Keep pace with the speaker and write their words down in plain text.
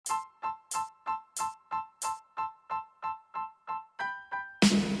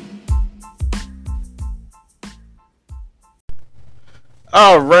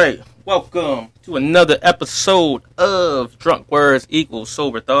All right, welcome to another episode of Drunk Words Equals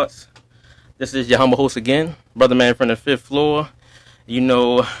Sober Thoughts. This is your humble host again, Brother Man from the fifth floor. You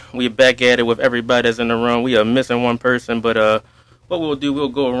know, we're back at it with everybody that's in the room. We are missing one person, but what we'll do, we'll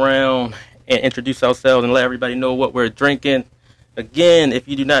go around and introduce ourselves and let everybody know what we're drinking. Again, if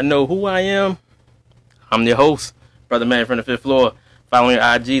you do not know who I am, I'm your host, Brother Man from the fifth floor. Following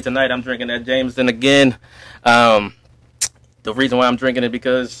your IG tonight, I'm drinking that Jameson again. The reason why I'm drinking it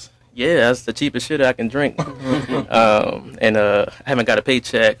because, that's the cheapest shit I can drink. And I haven't got a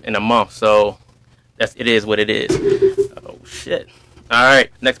paycheck in a month, so it is what it is. Oh, shit. All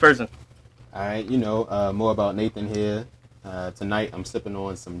right, next person. All right, more about Nathan here. Tonight I'm sipping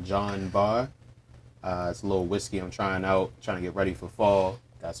on some John Bar. It's a little whiskey I'm trying out, trying to get ready for fall.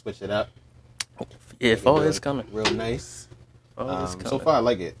 Gotta switch it up. Yeah, fall is coming. Real nice. Fall is coming. So far I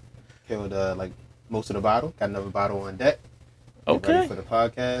like it. Killed most of the bottle. Got another bottle on deck. Okay. Ready for the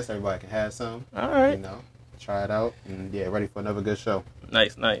podcast. Everybody can have some. All right. Try it out. And ready for another good show.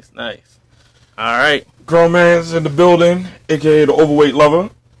 Nice. All right. Grown man's in the building, aka the overweight lover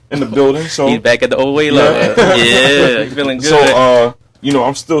in the building. So he's back at the overweight lover. Yeah, he's feeling good. So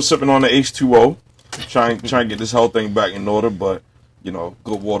I'm still sipping on the H2O, trying to get this health thing back in order. But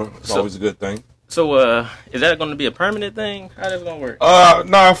good water is always a good thing. So is that going to be a permanent thing? How that's going to work?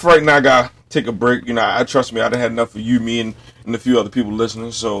 Nah, for right now I gotta take a break. I trust me, I done had enough of you, me, and a few other people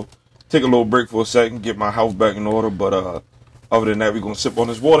listening. So take a little break for a second, get my health back in order. But other than that, we're gonna sip on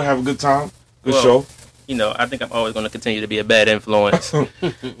this water, have a good time, good show. I think I'm always going to continue to be a bad influence.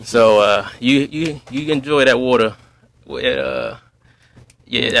 So you enjoy that water.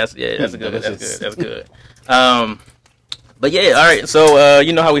 That's good. But all right. So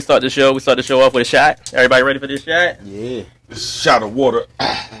you know how we start the show? We start the show off with a shot. Everybody ready for this shot? Yeah. Shot of water.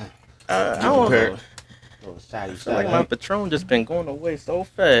 I don't know. I feel like my Patron just been going away so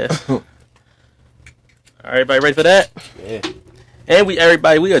fast. All right, everybody ready for that? Yeah. And we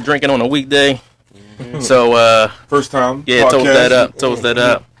are drinking on a weekday. Mm-hmm. So first time. Yeah, podcast. Toast that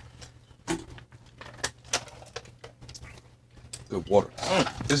up. Good water.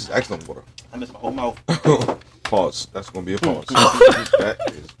 This is excellent water. I missed my whole mouth. Pause. That's going to be a pause. That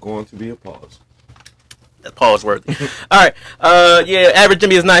is going to be a pause. That pause worthy. All right. Average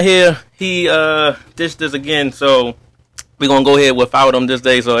Jimmy is not here. He dished this again, so we're going to go ahead without him this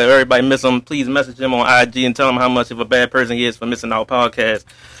day. So if everybody miss him, please message him on IG and tell him how much of a bad person he is for missing our podcast.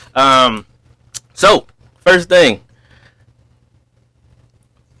 So, first thing.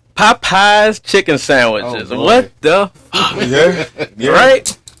 Popeyes chicken sandwiches. What the fuck? Yeah.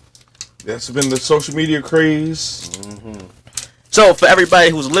 Right? That's been the social media craze. Mm-hmm. So, for everybody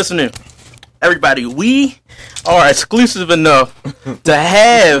who's listening, we are exclusive enough to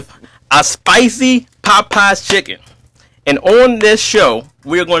have a spicy Popeyes chicken. And on this show,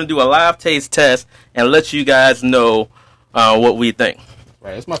 we're going to do a live taste test and let you guys know what we think.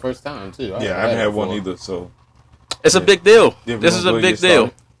 Right, it's my first time, too. I haven't had one either, so... It's a big deal. Yeah, this is a big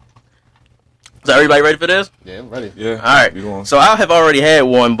deal. So everybody ready for this? Yeah, I'm ready. Yeah. All right. So I have already had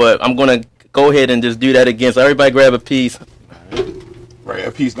one, but I'm going to go ahead and just do that again. So everybody grab a piece. Right,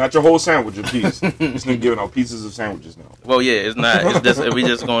 a piece. Not your whole sandwich, a piece. Just giving out pieces of sandwiches now. Well, yeah, it's not. It's just, we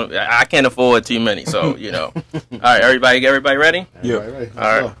just going, I can't afford too many, so, All right, everybody ready? Yeah. Ready.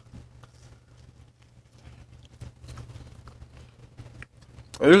 All right.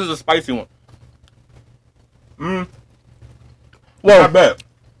 This is a spicy one. Well, not bad.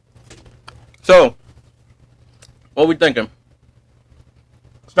 So, what we thinking?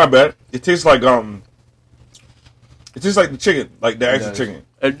 It's not bad. It tastes like the chicken, like the actual chicken.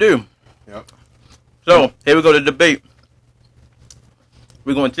 It do. Yep. So, here we go to the debate.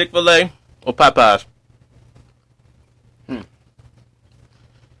 We're going Chick-fil-A or Popeyes?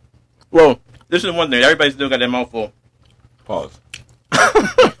 Well, this is one thing. Everybody still got their mouth full. Pause.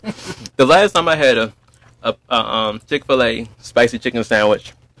 The last time I had a Chick-fil-A spicy chicken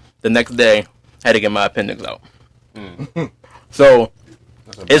sandwich, the next day I had to get my appendix out. So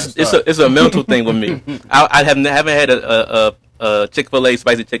it's a mental thing with me. I haven't had a Chick-fil-A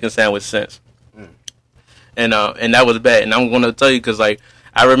spicy chicken sandwich since, and that was bad. And I'm gonna tell you because I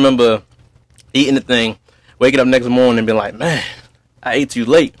remember eating the thing, waking up next morning and being like, man, I ate too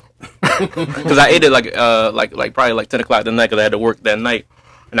late. Because I ate it like probably 10 o'clock that night because I had to work that night,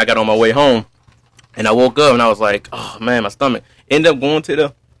 and I got on my way home, and I woke up and I was like, oh man, my stomach. Ended up going to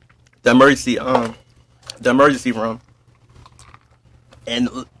the emergency room, and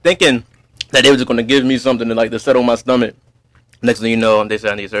thinking that they were just going to give me something to settle my stomach. Next thing you know, they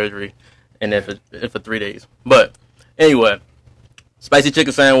said I need surgery, and then for 3 days. But anyway, spicy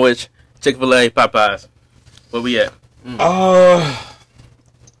chicken sandwich, Chick-fil-A, Popeyes. Where we at?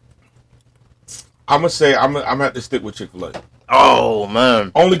 I'm gonna say I'm gonna have to stick with Chick-fil-A. Oh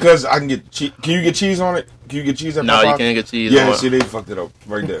man. Only because I can get cheese. Can you get cheese on it? Can you get cheese at No, Popeyes? you can't get cheese Yeah, on see, they fucked it up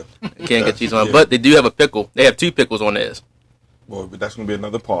right there. You can't get cheese on it. Yeah. But they do have a pickle. They have 2 pickles on theirs. Well, but that's gonna be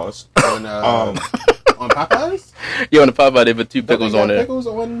another pause. On, on Popeyes? Yeah, on the Popeye, they put 2 Don't pickles they got on there. Pickles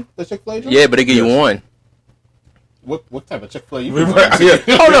on the Chick-fil-A joint? Yeah, but they give you Yes. 1. What type of Chick-fil-A you Yeah.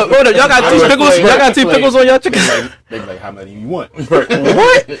 Hold up. Y'all got 2 pickles? Y'all got 2 pickles on y'all chicken? They be like, how many you want? Right.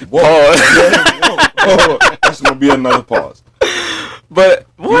 What? Whoa. Oh, that's gonna be another pause. But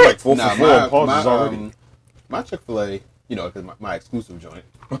You're what? like 4 for 4 pauses already. My Chick-fil-A, you know, because my exclusive joint.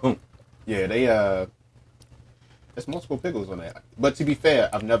 Yeah, they there's multiple pickles on that. But to be fair,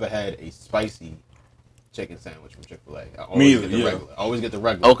 I've never had a spicy chicken sandwich from Chick-fil-A. I always Me either, get the yeah. regular. I always get the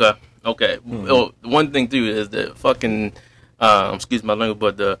regular. Okay. Well, one thing too is the fucking excuse my language,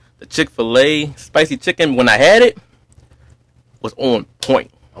 but the Chick-fil-A spicy chicken when I had it was on point.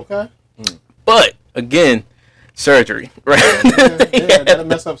 Okay. But again, surgery, right? Yeah, that'll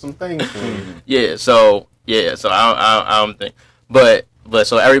mess up some things for you. Yeah. So I don't think, but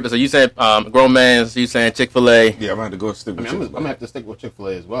so you saying grown man? So you saying Chick-fil-A? Yeah, I'm gonna have to go stick I with mean, I'm Chick-fil-A. gonna have to stick with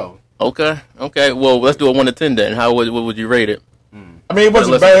Chick-fil-A as well. Okay. Well, let's do a 1 to 10 then. What would you rate it? I mean, it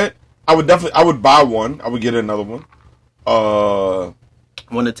wasn't Listen. bad. I would buy one. I would get another one. 1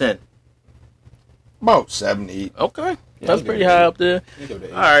 to 10. About 7, 8. Okay. Yeah, That's I'll give pretty it high an up there. You give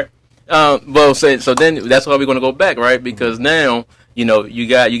it an All right. Well, so then that's why we're gonna go back, right? Because now you're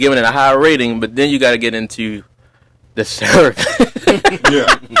giving it a high rating, but then you got to get into the service. Yeah,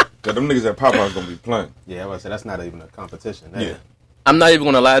 cause them niggas at Popeyes gonna be playing. Yeah, I would say that's not even a competition. Yeah. I'm not even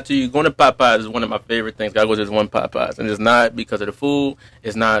gonna lie to you. Going to Popeyes is one of my favorite things. I go to this one Popeyes, and it's not because of the food.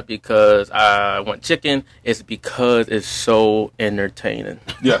 It's not because I want chicken. It's because it's so entertaining.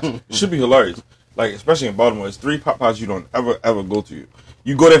 Yeah, it should be hilarious. Like especially in Baltimore, it's 3 Popeyes you don't ever go to.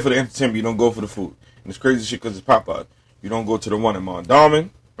 You go there for the entertainment. You don't go for the food. And it's crazy shit because it's Popeyes. You don't go to the one in Mondawmin.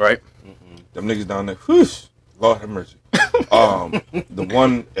 Right? Them niggas down there. Whoosh, Lord have mercy. The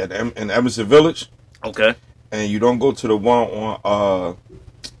one in Emerson Village. Okay. And you don't go to the one on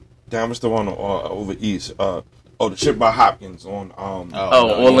damn, what's the one over east? The shit by Hopkins on Orleans.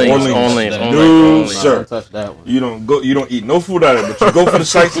 No, sir. Don't touch that one. You don't eat no food out of it, but you go for the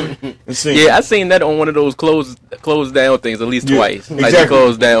sights and see. Yeah, I seen that on one of those closed down things at least Yeah, twice. Like they exactly.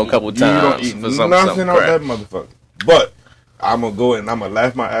 closed down a couple You don't times eat for some nothing out crap. that motherfucker. But I'm gonna go and I'm gonna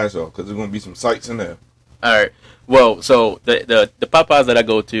laugh my ass off because there's gonna be some sights in there. All right. Well, so the Popeyes that I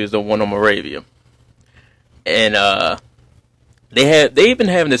go to is the one on Moravia, and they've been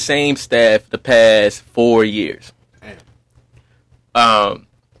having the same staff the past 4 years. Damn.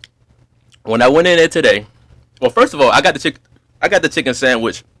 When I went in there today, well, first of all, I got the chicken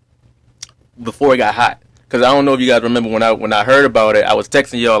sandwich before it got hot. Cause I don't know if you guys remember when I heard about it, I was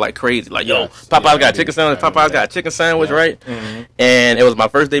texting y'all like crazy, like, "Yo, Yes. Popeyes Yeah, I got a do. chicken sandwich. I remember Popeyes got a that. chicken sandwich, Yeah. right?" Mm-hmm. And it was my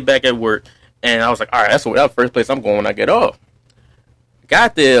first day back at work, and I was like, "All right, that's the first place I'm going when I get off."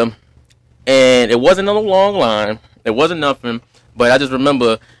 Got there, and it wasn't a long line. It wasn't nothing, but I just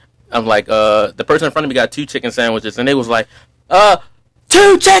remember, I'm like, the person in front of me got 2 chicken sandwiches, and they was like,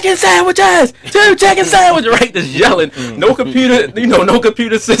 2 chicken sandwiches, 2 chicken sandwiches, right? Just yelling. No computer, no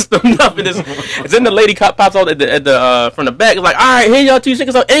computer system, nothing. It's then the lady pops out at the from the back. It's like, all right, here y'all 2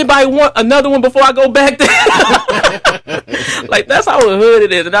 chicken sandwiches. Anybody want another one before I go back there? Like that's how hood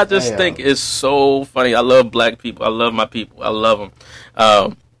it is, and I just Damn. think it's so funny. I love black people. I love my people. I love them.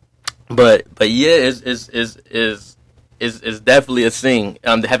 But yeah, it's definitely a thing.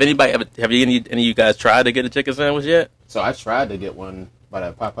 Have any of you guys tried to get a chicken sandwich yet? So I tried to get one by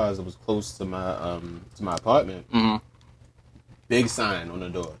that Popeyes that was close to my apartment. Mm-hmm. Big sign on the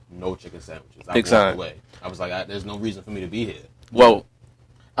door, no chicken sandwiches. I Big walked sign. away. I was like, there's no reason for me to be here. Well,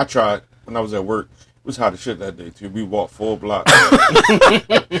 I tried when I was at work. It was hot as shit that day too. We walked 4 blocks.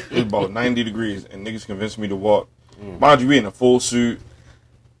 It was about 90 degrees, and niggas convinced me to walk. Mind you, we in a full suit.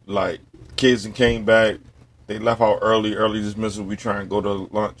 Like kids and came back. They left out early dismissal. We try and go to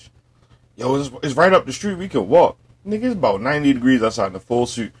lunch. Yo, it's right up the street. We could walk. Nigga, it's about 90 degrees outside in a full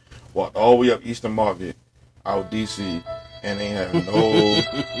suit. Walked all the way up Eastern Market, out DC, and they ain't have no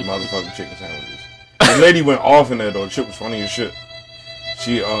motherfucking chicken sandwiches. The lady went off in there though. The shit was funny as shit.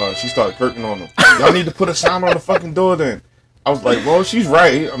 She started curtain on them. Y'all need to put a sign on the fucking door then. I was like, well, she's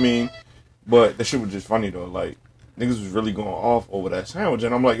right. I mean, but that shit was just funny though. Like, niggas was really going off over that sandwich.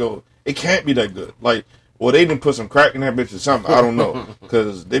 And I'm like, yo, it can't be that good. Like, well, they didn't put some crack in that bitch or something. I don't know.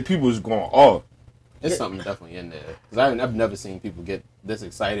 Because they people was going off. It's something definitely in there. Because I've never seen people get this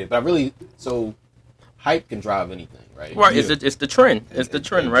excited. But so hype can drive anything, right? right, it's the trend. It's the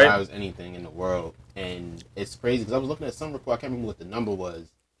trend, it right? drives anything in the world. And it's crazy because I was looking at some report. I can't remember what the number was.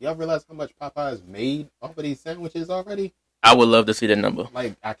 y'all realize how much Popeyes made off of these sandwiches already? I would love to see that number.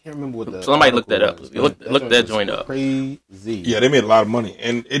 Like, I can't remember what the Somebody look that up. was, Look that joint was up. Crazy. Yeah, they made a lot of money,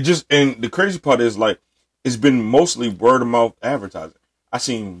 and the crazy part is like it's been mostly word of mouth advertising. I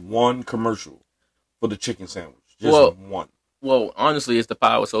seen one commercial for the chicken sandwich, just one. Well, honestly, it's the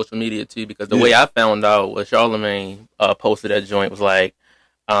power of social media too. Because the way I found out was Charlamagne posted that joint was like,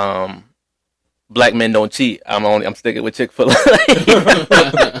 "Black men don't cheat." I'm sticking with Chick-fil-A.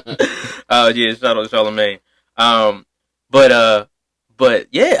 Yeah, shout out to Charlamagne. But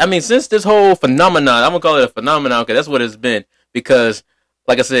yeah, I mean, since this whole phenomenon, I'm gonna call it a phenomenon because that's what it's been. Because,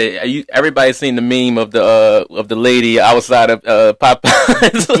 like I said, everybody's seen the meme of the lady outside of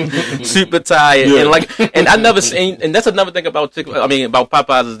Popeyes, super tired, and I never seen. And that's another thing about about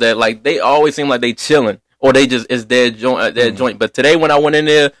Popeyes is that like they always seem like they chilling or they just is their joint. But today when I went in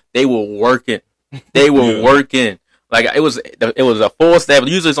there, they were working. They were working. Like it was a full staff.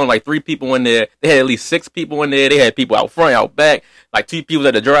 Usually it's only like 3 people in there. They had at least 6 people in there. They had people out front, out back, like 2 people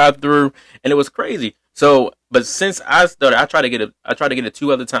at the drive-through, and it was crazy. So, but since I started, I tried to get it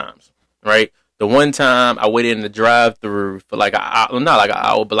 2 other times. Right, the one time I waited in the drive-through for like not like an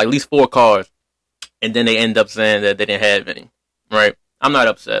hour, but like at least 4 cars, and then they end up saying that they didn't have any. Right, I'm not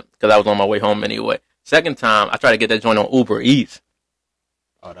upset because I was on my way home anyway. Second time I tried to get that joint on Uber Eats.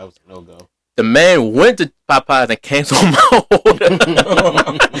 Oh, that was a no-go. The man went to Popeyes and canceled my order.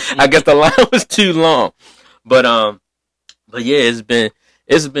 I guess the line was too long, but yeah, it's been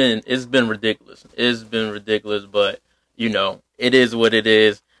ridiculous. It's been ridiculous, but you know, it is what it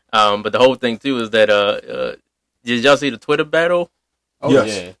is. But the whole thing too is that did y'all see the Twitter battle? Oh yes.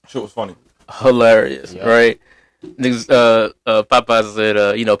 yeah, Shit was funny, hilarious, right? Niggas, Popeyes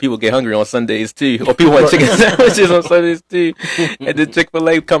said, people get hungry on Sundays too, or people want chicken sandwiches on Sundays too. And then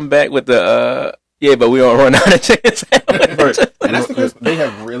Chick-fil-A come back with the, but we don't run out of chicken sandwiches. Right. And that's because they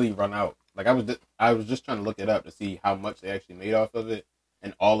have really run out. Like I was just trying to look it up to see how much they actually made off of it,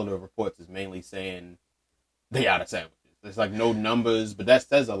 and all of the reports is mainly saying they out of sandwiches. There's like no numbers, but that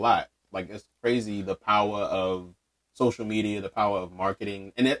says a lot. Like it's crazy the power of social media, the power of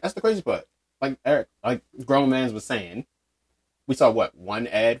marketing, and that's the crazy part. Like Eric, like Grown Mans was saying, we saw one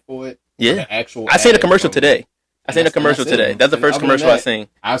ad for it? Yeah. Like actual I seen a commercial today. I seen a commercial today. That's the first commercial I seen.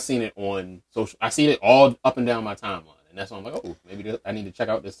 I've seen it on social. I seen it all up and down my timeline, and that's why I'm like, oh, maybe I need to check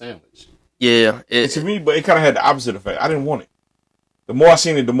out this sandwich. Yeah. To me, but it kind of had the opposite effect. I didn't want it. The more I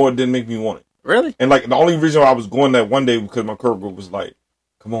seen it, the more it didn't make me want it. Really? And like the only reason why I was going that one day because my coworker was like,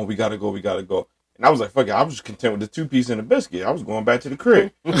 "Come on, we gotta go." And I was like, fuck it, I was just content with the 2-piece and the biscuit. I was going back to the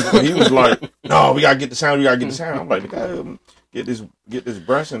crib. But he was like, no, we gotta get the sound. I'm like, get this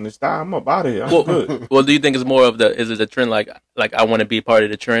breast and this thigh. I'm up out of here. I'm good. Well, do you think it's more of is it a trend like I want to be part of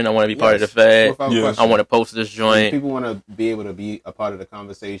the trend? I want to be part of the fad. Yes. I want to post this joint. People want to be able to be a part of the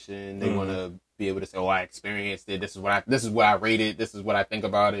conversation. They want to be able to say, oh, I experienced it. This is what I rated. This is what I think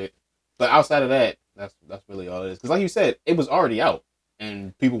about it. But outside of that, that's really all it is. Because like you said, it was already out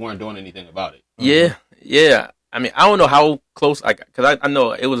and people weren't doing anything about it. Yeah. I mean, I don't know how close because I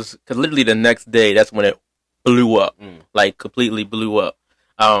know it was because literally the next day that's when it blew up, like completely blew up.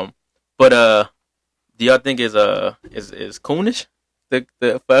 But do y'all think is coonish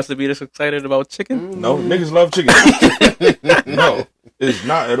for us to be this excited about chicken? No, niggas love chicken. No, it's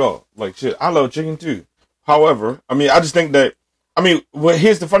not at all. Like shit, I love chicken too. However, I mean, I just think that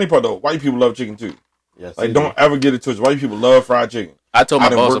here's the funny part though. White people love chicken too. Yes, like don't ever get it twisted. White people love fried chicken. I told my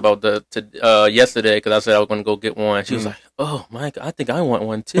boss about yesterday because I said I was going to go get one. She was like, "Oh, Mike, I think I want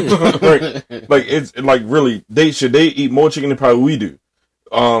one too." Right. Like it's like really they eat more chicken than probably we do.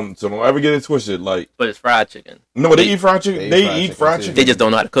 So don't ever get it twisted. Like, but it's fried chicken. No, they eat fried chicken. They eat fried chicken. They just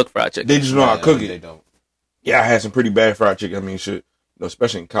don't know how to cook fried chicken. They just know how to cook it. They don't. Yeah, I had some pretty bad fried chicken. I mean, shit.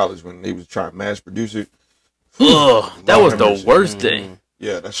 Especially in college when they was trying to mass produce it. Oh, that was the worst day.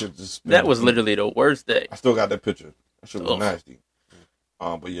 Yeah, that shit just. That was literally the worst day. I still got that picture. That shit was nasty.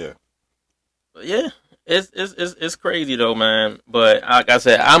 But yeah. Yeah, it's crazy though, man. But like I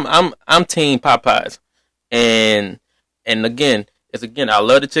said, I'm team Popeyes, and again, I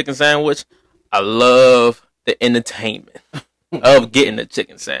love the chicken sandwich. I love the entertainment of getting the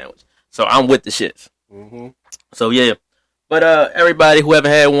chicken sandwich. So I'm with the shits. Mm-hmm. So yeah, but everybody who haven't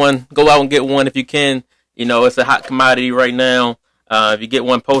had one, go out and get one if you can. You know, it's a hot commodity right now. If you get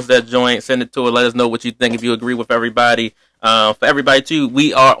one, post that joint, send it to it. Let us know what you think. If you agree with everybody. For everybody too,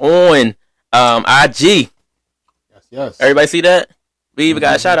 we are on IG. Yes. Everybody see that? We even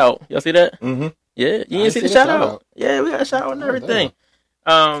got a shout out. Y'all see that? Mm-hmm. Yeah, you didn't see the shout out. Yeah, we got a shout out and everything.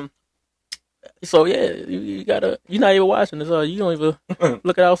 So yeah, you gotta. You're not even watching this. You don't even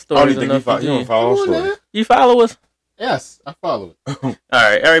look at our stories. I don't even think you don't follow our story. You follow us? Yes, I follow it. All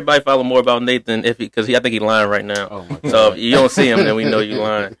right, everybody follow more about Nathan because I think he's lying right now. Oh my God. So if you don't see him, then we know you're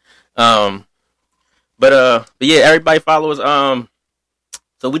lying. But yeah, everybody follow us.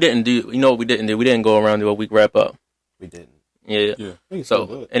 So we didn't do. You know what we didn't do? We didn't go around do a week wrap up. We didn't. Yeah. We So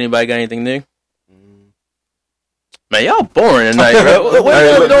good. anybody got anything new? Mm. Man, y'all boring tonight, bro. What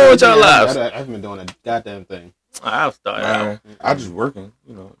y'all doing with y'all lives? I haven't been doing a goddamn thing. I'll start out. I just working,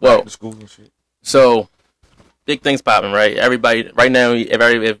 you know, Well, back to school and shit. So, big things popping, right? Everybody, right now,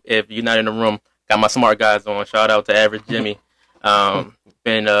 if you're not in the room, got my smart guys on. Shout out to Average Jimmy.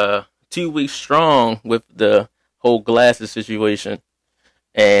 Been 2 weeks strong with the whole glasses situation,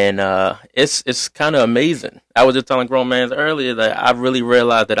 and it's kind of amazing. I was just telling grown mans earlier that I really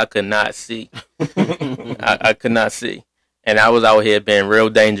realized that I could not see. I could not see, and I was out here being real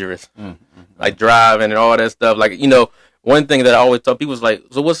dangerous, like driving and all that stuff. Like, you know. One thing that I always tell people is like,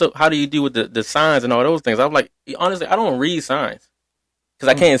 so what's up? How do you deal with the signs and all those things? I'm like, honestly, I don't read signs because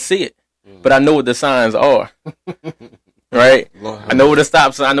I can't see it, but I know what the signs are, right? I know what the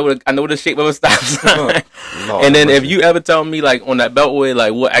stop sign. I know the shape of a stop sign. And then if you ever tell me like on that beltway,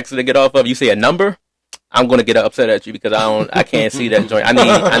 like what exit to get off of, you say a number, I'm gonna get upset at you because I can't see that joint.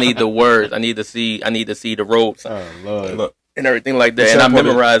 I need the words. I need to see the roads and everything like that. And I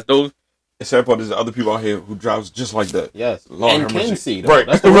memorized those. The sad part is the other people out here who drives just like that. Yes, Lord and can mercy. see. Though. Right,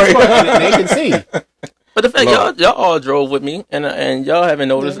 That's the right. And they can see. But the fact y'all all drove with me and y'all haven't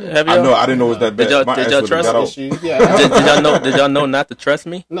noticed. Have y'all? I know. I didn't know it was that bad. Did y'all trust me? Yeah. Did y'all know not to trust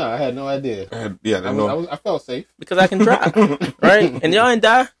me? No, I had no idea. I felt safe because I can drive, right? And y'all ain't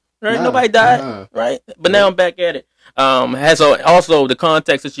die, right? Nah, Nobody died, right? But now I'm back at it. Also the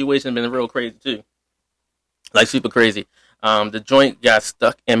contact situation been real crazy too, like super crazy. The joint got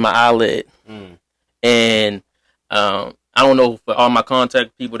stuck in my eyelid, and I don't know for all my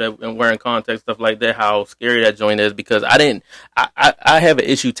contact people that been wearing contacts, stuff like that, how scary that joint is because I have an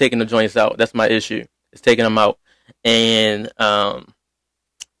issue taking the joints out. That's my issue. It's taking them out, and the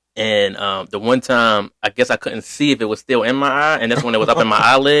one time I guess I couldn't see if it was still in my eye, and that's when it was up in my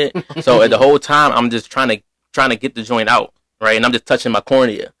eyelid. So the whole time I'm just trying to get the joint out, right? And I'm just touching my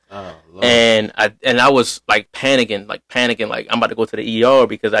cornea. Oh, and I was like panicking, like I'm about to go to the ER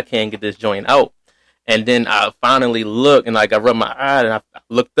because I can't get this joint out. And then I finally looked and like I rubbed my eye and I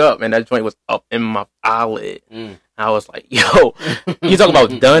looked up and that joint was up in my eyelid. I was like, yo, you talking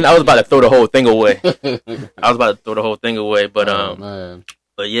about done? I was about to throw the whole thing away.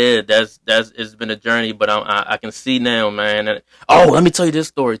 But yeah, that's it's been a journey, but I can see now, man. And, let me tell you this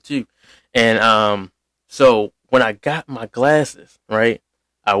story too. And so when I got my glasses, right,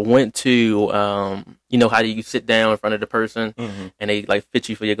 I went to you know how do you sit down in front of the person and they like fit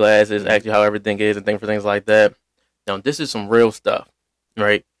you for your glasses, ask you how everything is and things like that. Now this is some real stuff,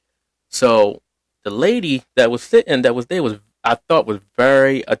 right? So the lady that was there I thought was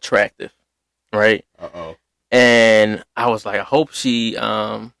very attractive, right? And I was like, I hope she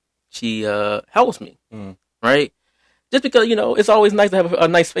helps me, right? Just because, you know, it's always nice to have a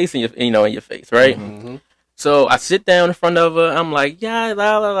nice face in your face, right? So I sit down in front of her. I'm like, yeah,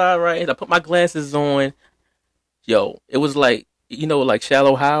 la la la, right? I put my glasses on. Yo, it was like, you know, like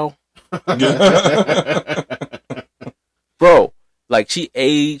Shallow Hal, bro. Like she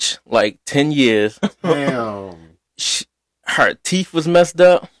aged like 10 years. Damn. Her teeth was messed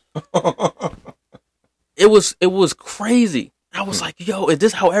up. It was crazy. I was like, yo, is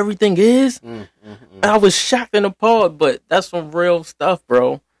this how everything is? And I was shocked and appalled, but that's some real stuff,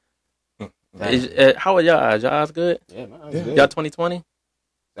 bro. How are y'all eyes? Y'all eyes good? Yeah, my eyes good. Y'all 20/20?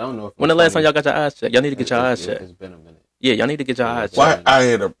 I don't know. When the last time y'all got your eyes checked? Y'all need to get your eyes checked. It's been a minute. Yeah, y'all need to get your eyes checked. Well, I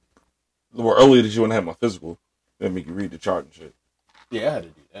had earlier this year when I had my physical, they make you read the chart and shit. Yeah, I had to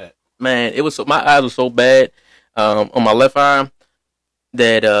do that. Man, it was my eyes were so bad on my left eye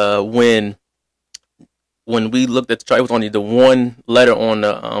that when we looked at the chart, it was only the one letter on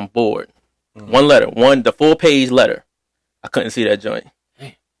the board. One letter, the full page letter. I couldn't see that joint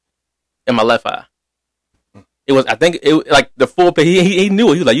in my left eye. It was, I think, like the full page. He knew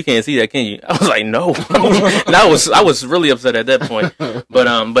it. He was like, "You can't see that, can you?" I was like, "No." And I was really upset at that point. But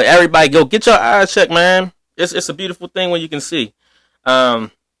everybody, go get your eyes checked, man. It's a beautiful thing when you can see. But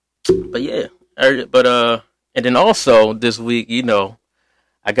yeah, and then also this week, you know,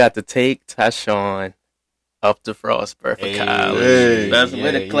 I got to take Tashawn up to Frostburg for college. That's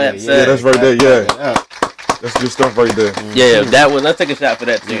where the claps at. Yeah, that's right there. Yeah, that's good stuff right there. Yeah, that was. Let's take a shot for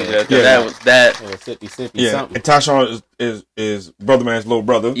that too. That was that. Sippy. Yeah, Something. and Tashawn is Brother Man's little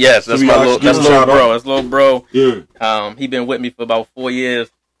brother. Yes, that's my little. That's little bro. That's little bro. Yeah. He been with me for about 4 years.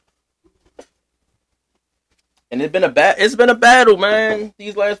 And it's been a battle, man.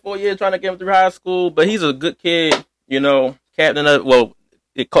 These last 4 years trying to get him through high school, but he's a good kid. You know, captain of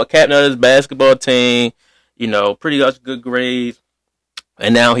captain of his basketball team. You know, pretty much good grades,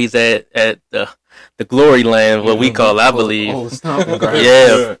 and now he's at the glory land, what we call, I believe.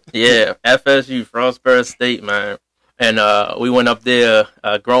 Yeah, FSU, Frostburg State, man. And we went up there.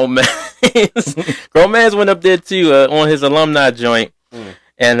 Grown man, grown man's went up there too on his alumni joint.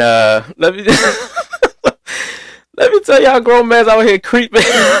 And let me tell y'all, grown man's out here creeping.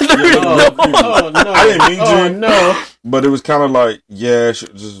 Oh no! I didn't mean to. Oh no! But it was kind of like,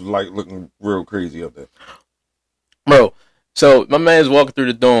 just like looking real crazy up there. Bro, so my man's walking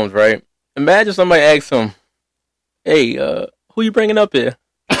through the dorms, right? Imagine somebody asks him, "Hey, who you bringing up here?"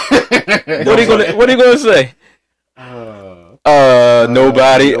 What are you gonna say?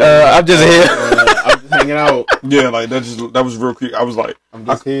 Nobody. I'm just here. I'm just hanging out. Yeah, like that was real creepy. I was like, I'm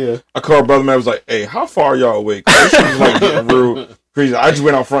just here. I called brother man. I was like, "Hey, how far are y'all away?" This shit was like getting real crazy. I just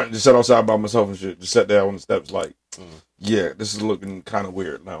went out front and just sat outside by myself and shit. Just sat there on the steps, like, yeah, this is looking kind of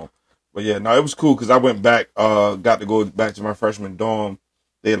weird now. But yeah, no, it was cool because I went back, got to go back to my freshman dorm.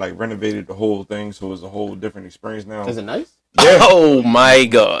 They like renovated the whole thing, so it was a whole different experience now. Is it nice? Yeah. Oh my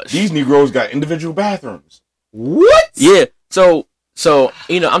gosh. These Negroes got individual bathrooms. What? Yeah. So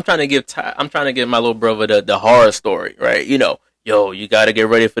you know, I'm trying to give my little brother the horror story, right? You know, you got to get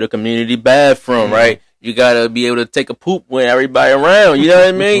ready for the community bathroom, right? You got to be able to take a poop when everybody around. You know what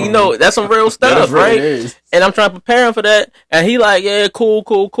I mean? You know, that's some real stuff, right? And I'm trying to prepare him for that. And he like, yeah, cool.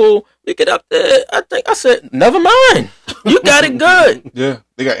 We get up there. I said, never mind. You got it good. Yeah,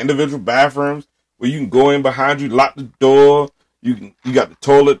 they got individual bathrooms where you can go in behind you, lock the door. You got the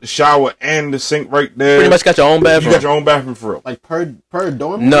toilet, the shower, and the sink right there. Pretty much got your own bathroom. You got your own bathroom for real. Like per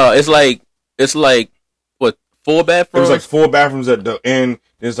dorm? No, it's like what, 4 bathrooms? It was like 4 bathrooms at the end.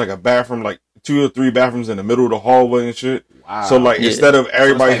 There's like a bathroom, like 2 or 3 bathrooms in the middle of the hallway and shit. Wow. So like instead of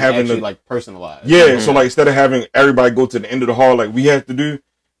everybody having to like personalized. Yeah, so like instead of having everybody go to the end of the hall like we have to do,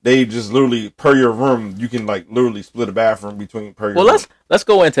 they just literally per your room you can like literally split a bathroom between per your room. Let's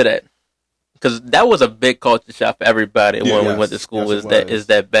go into that. Because that was a big culture shock for everybody when we went to school. Is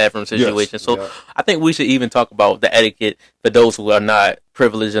that bathroom situation? Yes. So I think we should even talk about the etiquette for those who are not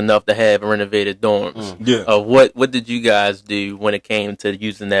privileged enough to have renovated dorms. Yeah. What did you guys do when it came to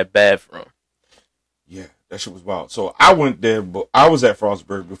using that bathroom? Yeah, that shit was wild. So I went there, but I was at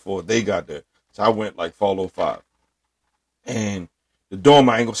Frostburg before they got there. So I went like fall 05. And the dorm,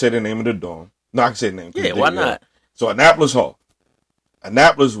 I ain't gonna say the name of the dorm. No, I can say the name. Yeah, why not? So Annapolis Hall.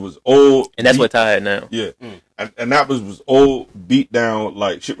 Annapolis was old. And that's what Ty had now. Yeah. Annapolis was old, beat down,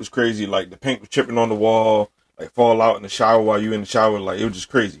 like shit was crazy. Like the paint was chipping on the wall, like fall out in the shower while you in the shower. Like it was just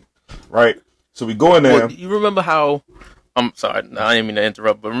crazy. Right? So we go in there. Well, you remember how, I'm sorry, I didn't mean to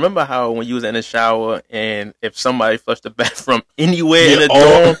interrupt, but remember how when you was in the shower and if somebody flushed the bathroom anywhere in the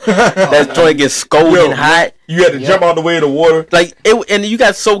dorm, that joint gets scolding hot. You had to jump out the way of the water. Like it, and you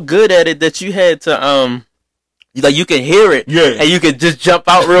got so good at it that you had to, like you can hear it, and you could just jump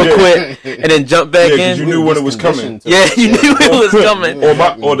out real quick and then jump back in. You knew when it was coming. Yeah, you knew it was coming.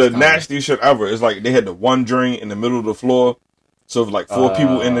 Or the nastiest shit ever is like they had the one drain in the middle of the floor, so if like 4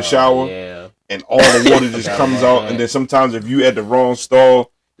 people in the shower, and all the water just comes out, and then sometimes if you at the wrong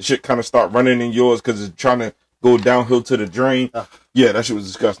stall, the shit kind of start running in yours because it's trying to go downhill to the drain. Yeah, that shit was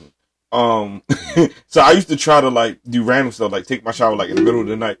disgusting. So I used to try to like do random stuff, like take my shower like in the middle of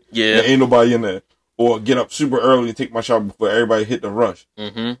the night. Yeah, and ain't nobody in there. Or get up super early and take my shower before everybody hit the rush.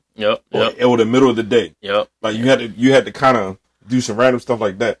 Yep. Or the middle of the day. Yep. Like you had to kind of do some random stuff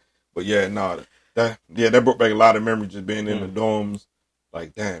like that. But yeah, that brought back a lot of memories just being in the dorms.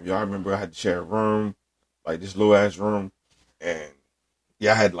 Like damn, y'all remember I had to share a room, like this little ass room, and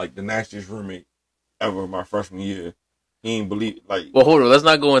I had like the nastiest roommate ever my freshman year. He ain't believe like. Well, hold on, let's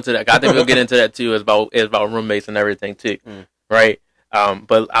not go into that. I think we'll get into that too. It's about roommates and everything too, right?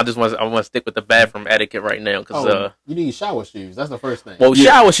 But I want to stick with the bathroom etiquette right now because you need shower shoes. That's the first thing. Well,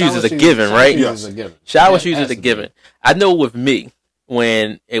 shower shoes is a given, right? Yes. Is a given. Shower shoes is a given. I know with me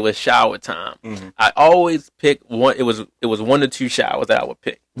when it was shower time, I always pick one. It was 1 to 2 showers that I would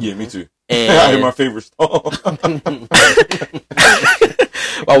pick. Yeah, me too. And I had my favorite stall.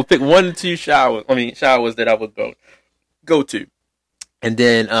 I would pick 1 to 2 showers. I mean showers that I would go to, and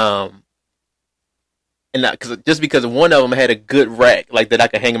then and because one of them had a good rack, like that I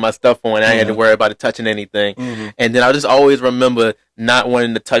could hang my stuff on. And I had to worry about it touching anything. And then I just always remember not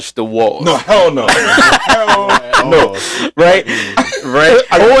wanting to touch the walls. No, hell no. Hell no. Right? Right,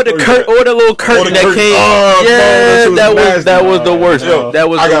 or the little curtain that came. That was the worst. That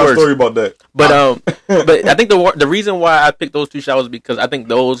was I the got worst. a story about that. But I think the reason why I picked those 2 showers is because I think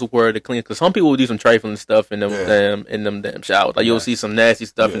those were the cleanest. Because some people will do some trifling stuff in them damn showers. Like you'll see some nasty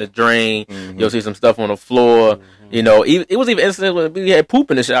stuff in the drain. You'll see some stuff on the floor. You know, it was even incidents when we had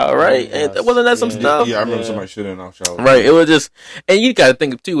poop in the shower, right? And wasn't that some stuff? Yeah, I remember somebody shit in our shower. Right. It was just, and you got to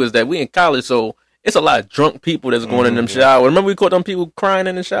think too is that we in college, so it's a lot of drunk people that's going in them showers. Remember we caught them people crying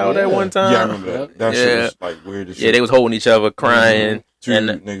in the shower that one time? Yeah, I remember that. That shit was like weird as shit. Yeah, they was holding each other, crying. Two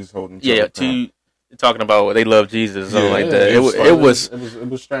niggas holding each other. Yeah, talking about they love Jesus or something like that. It was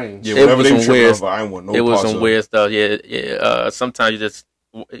strange. Yeah, it was some weird. I ain't want no it was some weird stuff. Yeah. Sometimes you just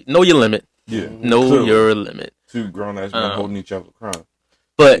know your limit. Yeah, know your limit. 2 grown ass men holding each other, crying.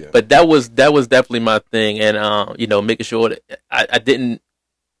 But that was definitely my thing, and you know, making sure that I didn't.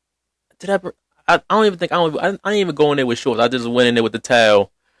 I don't even think I didn't even go in there with shorts. I just went in there with the towel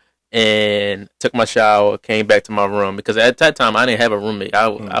and took my shower, came back to my room because at that time I didn't have a roommate.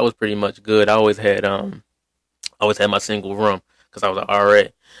 I was pretty much good. I always had my single room because I was an RA.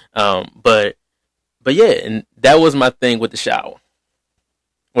 But yeah, and that was my thing with the shower.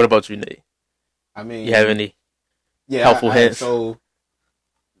 What about you, Nate? I mean, you have any helpful hints? So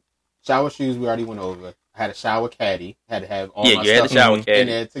shower shoes we already went over. I had a shower caddy. Had to have all my you had stuff a shower caddy in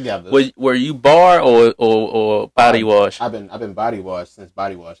there together. Were you bar or body wash? I've been body wash since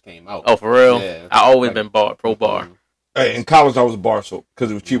body wash came out. Oh, for real? Yeah. I always been bar, pro bar. Hey, in college I was a bar soap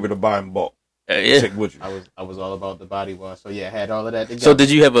because it was cheaper to buy in bulk. Yeah. Take with you. I was all about the body wash. So yeah, I had all of that together. So did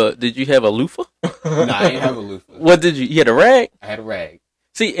you have a loofah? No, I didn't have a loofah. What did you? You had a rag? I had a rag.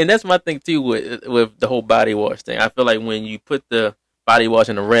 See, and that's my thing too with the whole body wash thing. I feel like when you put the body wash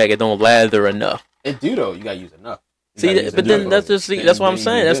in a rag, it don't lather enough. It do though. You gotta use enough. That's what I'm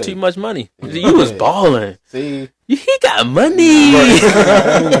saying. That's too much money. You was balling. See, he got money.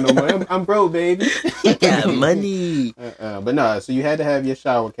 I ain't got no money. I'm broke, baby. He got money. But no, so you had to have your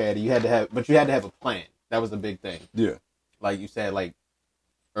shower caddy. You had to have a plan. That was the big thing. Yeah, like you said, like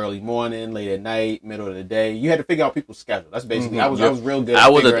early morning, late at night, middle of the day. You had to figure out people's schedule. That's basically. I was real good.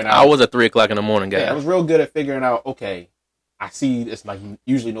 I was a 3 o'clock in the morning guy. Yeah, I was real good at figuring out. Okay, I see it's like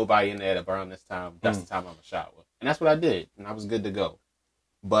usually nobody in there around this time. That's the time I'm gonna shower. And that's what I did, and I was good to go.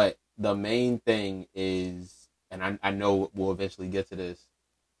 But the main thing is, and I know we'll eventually get to this,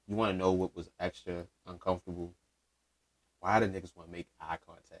 you want to know what was extra uncomfortable? Why do niggas want to make eye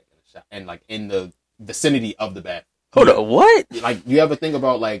contact in the shop and like in the vicinity of the bathroom? Hold up, what? Like, you ever think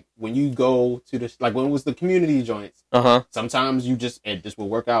about like when you go to the like when it was the community joints? Sometimes you just will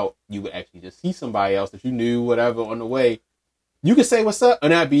work out. You would actually just see somebody else that you knew, whatever, on the way. You could say what's up,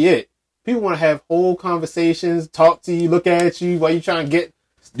 and that'd be it. People want to have whole conversations, talk to you, look at you while you trying to get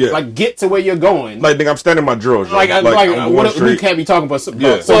to where you're going. Like, nigga, I'm standing in my drawers. We can't be talking about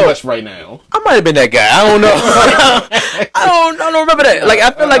so much right now. I might have been that guy. I don't know. I don't remember that. Like, I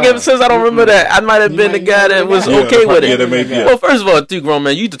feel like since I don't remember that, I might have been the guy that was okay with it. Well, first of all, too, grown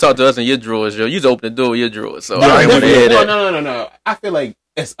man, you used to talk to us in your drawers, yo. You used to open the door with your drawers. So I didn't want to hear that. No. I feel like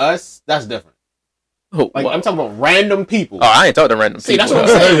it's us. That's different. Like, what? I'm talking about random people. Oh, I ain't talking to random people. See, that's what I'm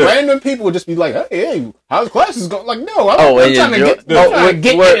saying. Random people would just be like, hey, how's classes going? Like, no, I'm trying to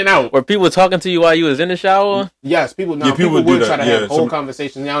get in and out. Were people talking to you while you was in the shower? Yes, people would try to have whole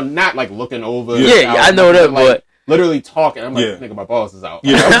conversations. Now, not like looking over. Yeah, I know that, but literally talking. I'm like, nigga, my balls is out.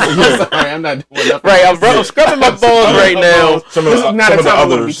 Yeah, sorry, I'm not doing nothing. Right, I'm scrubbing my balls right now. Some of the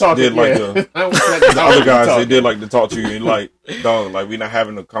others did like the other guys. They did like to talk to you and like, dog, like we not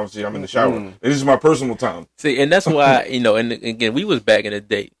having a conversation. I'm in the shower. This is my personal time. See, and that's why and again, we was back in the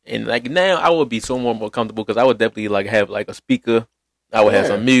day, and like now I would be so more comfortable because I would definitely like have like a speaker. I would have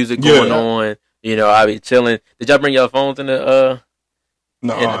some music going on. You know, I'd be chilling. Did y'all bring your phones in the?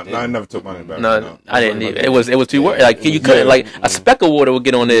 No, I never took mine back. No, I didn't either. It was too work. Like you couldn't like a speck of water would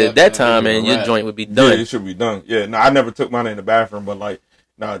get on there at that time, and your joint would be done. Yeah, it should be done. Yeah, no, I never took mine in the bathroom, but like,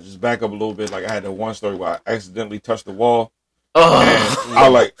 just back up a little bit. Like I had that one story where I accidentally touched the wall. And I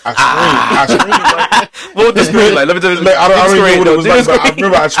screamed. Right? What was the scream like? Let me tell you. I don't even know what it was like, but I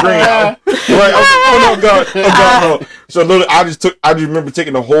remember I screamed. Right? Oh God, no. So literally, I just remember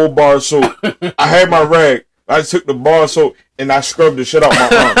taking the whole bar of soap. I had my rag. I just took the bar of soap and I scrubbed the shit out my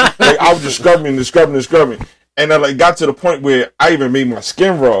arm. Like I was just scrubbing, and I like got to the point where I even made my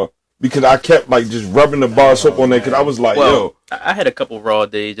skin raw because I kept like just rubbing the bar of soap on there because I was like, yo. I had a couple raw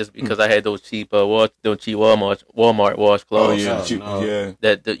days just because I had those cheap Walmart washcloths. Oh yeah, cheap, yeah.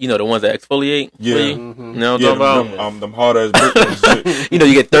 That the ones that exfoliate. Yeah, you know what I'm talking about? Them hard ass bricks. You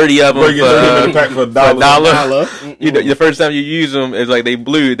get 30 of them for a pack for $1. You know, the first time you use them, it's like they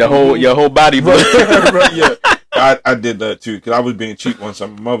blew your whole body blue. Yeah. I did that too because I was being cheap one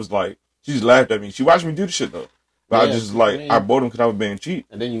time. My mom was like, she just laughed at me. She watched me do the shit though. But I just like I bought them because I was being cheap.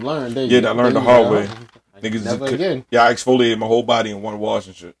 And then you learned. I learned the hard way. Niggas never again. Yeah, I exfoliated my whole body in one wash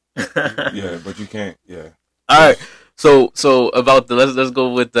and shit. Yeah, but you can't. Yeah. All right. So about the let's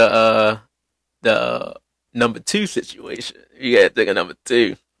go with the number 2 situation. You got to think of number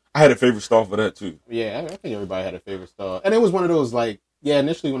 2. I had a favorite stall for that too. Yeah, I think everybody had a favorite stall, and it was one of those like, yeah.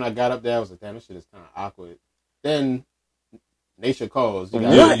 Initially, when I got up there, I was like, damn, this shit is kind of awkward. Then nature calls. You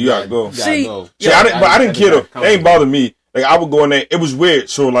gotta go. See, I didn't care though. It ain't bother me. Like I would go in there. It was weird.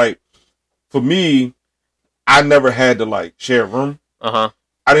 So like, for me, I never had to like share a room. I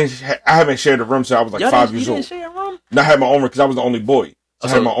haven't shared a room since I was like 5 years old. You didn't share a room? And I had my own room because I was the only boy. So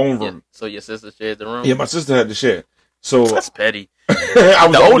I had my own room. Yeah. So your sister shared the room? Yeah, my sister had to share. So that's petty. I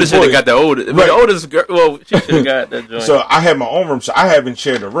was the oldest should have got the oldest. Right. The oldest girl, well, she should have got that joint. So I had my own room. So I haven't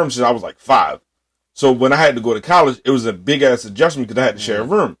shared a room since I was like 5. So when I had to go to college, it was a big ass adjustment because I had to share a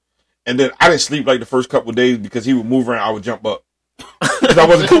room. And then I didn't sleep like the first couple of days because he would move around. I would jump up because I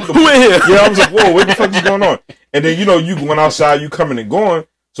wasn't comfortable. Yeah, I was like, whoa, what the fuck is going on? And then, you know, you going outside, you coming and going.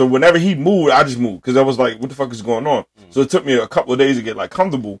 So whenever he moved, I just moved because I was like, what the fuck is going on? So it took me a couple of days to get like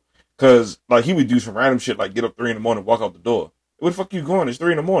comfortable because like he would do some random shit like get up 3 in the morning, walk out the door. Where the fuck you going? It's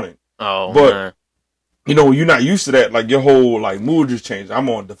 3 in the morning. Oh, but man. You know, when you're not used to that, like your whole like mood just changed. I'm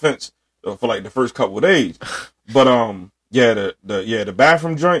on defense for like the first couple of days. But yeah, the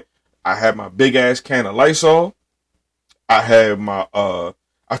bathroom joint. I had my big ass can of Lysol. I had my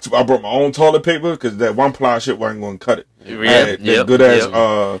I brought my own toilet paper because that 1-ply shit wasn't going to cut it. Yeah, good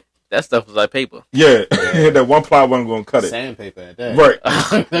ass. That stuff was like paper. Yeah, that 1-ply wasn't going to cut it. Sandpaper at that. Right.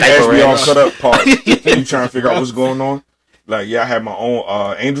 As we all cut up parts. You trying to figure out what's going on? Like, yeah, I had my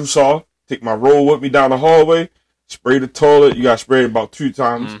own angel saw. Take my roll with me down the hallway. Spray the toilet. You got to spray it about 2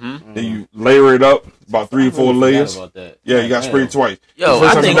 times. Then you layer it up about 3 or 4 layers. Yeah, you got to spray it twice. Yo,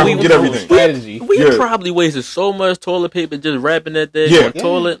 I think we get everything. We probably wasted so much toilet paper just wrapping that thing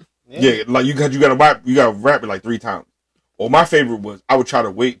toilet. Yeah, like you got to wrap it like 3 times. Or my favorite was I would try to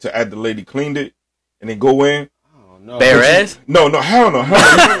wait to add the lady cleaned it and then go in. No. Bare ass? No, hell no.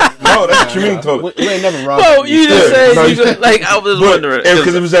 No, that's a community toilet. We ain't never robbed. Well, you just said, like, I was wondering.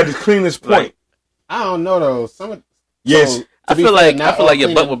 Because it was at the cleanest point. Like, I don't know, though. Yes. So, I feel like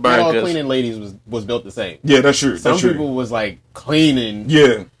your butt would burn. Not all cleaning ladies was built the same. Yeah, that's true. Some people was, like, cleaning.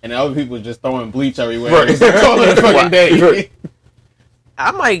 Yeah. And other people was just throwing bleach everywhere. Right. The fucking day. I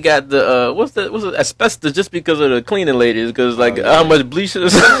might got the what's the asbestos just because of the cleaning ladies because how much bleach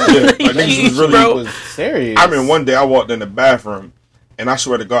is was serious. I mean, one day I walked in the bathroom and I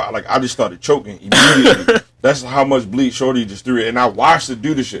swear to God, like I just started choking immediately. That's how much bleach Shorty just threw it, and I watched her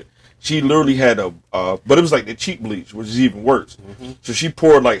do the shit. She literally had but it was like the cheap bleach, which is even worse. So she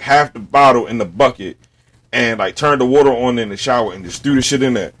poured like half the bottle in the bucket and like turned the water on in the shower and just threw the shit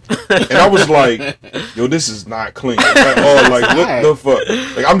in there. And I was like, yo, this is not clean at all. Like, what the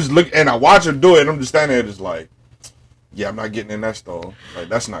fuck? Like, I'm just looking, and I watch her do it, and I'm just standing there just like, yeah, I'm not getting in that stall. Like,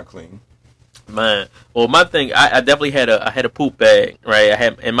 that's not clean. Man, well, my thing, I definitely had a poop bag, right? I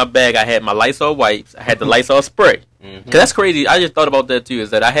had in my bag, I had my Lysol wipes, I had the Lysol spray. Cause that's crazy. I just thought about that too.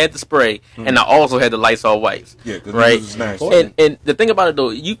 Is that I had the spray and I also had the Lysol wipes. Yeah, right. Nice. And the thing about it though,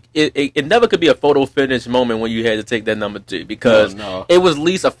 it never could be a photo finish moment when you had to take that number 2 because it was at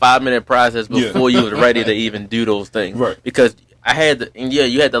least a 5-minute process before you was ready to even do those things. Right. Because I had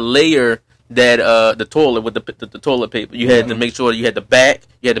you had to layer that the toilet with the toilet paper. You had to make sure you had the back.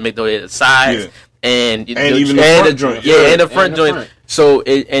 You had to make sure you had the sides. And even the front joint. And the front joint. So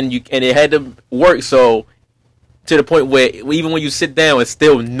it had to work. So to the point where even when you sit down, it's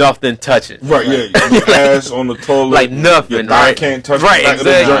still nothing touching. Right. Yeah. Your ass on the toilet. Like nothing. Your Right. Can't touch. Right.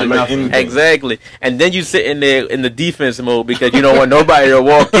 Exactly. Exactly. And then you sit in there in the defense mode because you don't want nobody to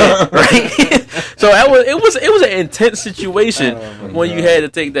walk in. Right. So it was an intense situation when you had to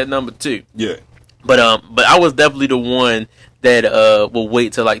take that number 2. Yeah. But I was definitely the one that will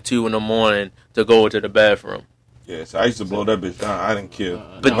wait till like 2 in the morning to go into the bathroom. Yes, I used to blow that bitch down. I didn't care.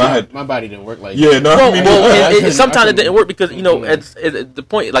 But my body didn't work like that. Well, sometimes it didn't work because at the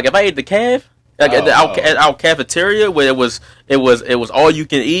point, like if I ate the calf, like at our cafeteria where it was all you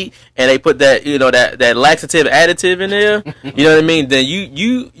can eat, and they put that that laxative additive in there. You know what I mean? Then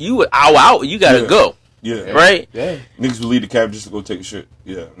you would out. You gotta go. Yeah. Right. Yeah. Niggas will leave the cab just to go take a shit.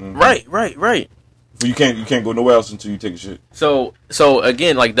 Yeah. Mm-hmm. Right. But you can't go nowhere else until you take a shit. So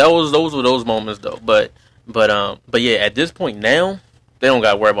again, like those were those moments though. But yeah, at this point now, they don't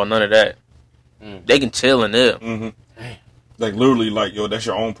gotta worry about none of that. They can chill in there. Mm-hmm. Like literally, like yo, that's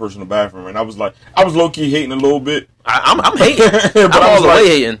your own personal bathroom. And I was low key hating a little bit. I'm hating. But I'm I all was the like, way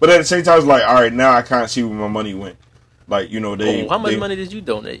hating. But at the same time, I was like, all right, now I can't see where my money went. Like How much money did you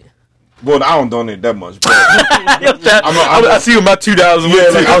donate? Well, I don't donate that much. But I see what my $2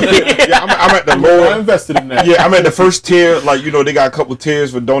 I'm at the I lower. invested in that. Yeah, I'm at the first tier. Like they got a couple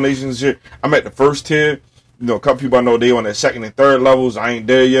tiers for donations and shit. I'm at the first tier. A couple people I know they on their second and third levels. I ain't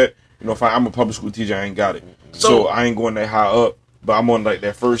there yet. If I'm a public school teacher, I ain't got it. So I ain't going that high up. But I'm on like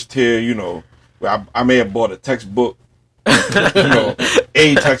that first tier. Where I may have bought a textbook.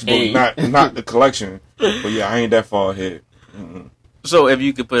 A textbook, not the collection. But yeah, I ain't that far ahead. Mm-mm. So if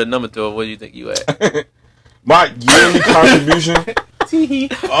you could put a number to it, what do you think you at? My yearly contribution.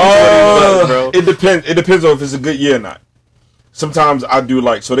 It depends. It depends on if it's a good year or not. Sometimes I do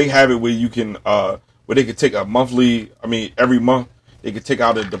so they have it where you can where they can take a monthly. I mean, every month they can take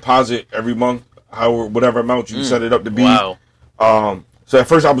out a deposit every month, however whatever amount you set it up to be. Wow. So at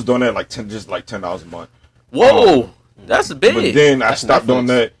first I was doing that $10 a month. Whoa, that's big. But then I stopped doing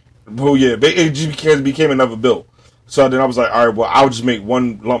that. Oh yeah, it just became another bill. So then I was like, all right, well, I'll just make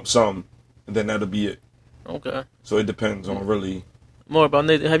one lump sum, and then that'll be it. Okay. So it depends on really. More about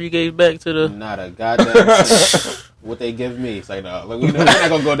Nathan. Have you gave back to the? Not a goddamn thing. What they give me. It's like, no, we're not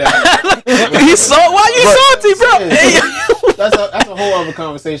gonna go down. Why you salty, bro? That's a whole other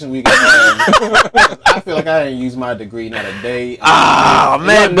conversation we can have. I feel like I didn't use my degree not a day.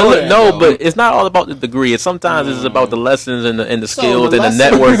 Man, but it's not all about the degree. Sometimes it's about the lessons and the skills and the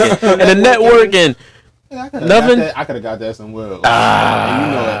networking and the networking. Yeah, I could have got that somewhere. It.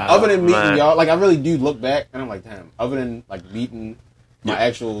 Other than meeting y'all, I really do look back and I'm like, damn. Other than meeting my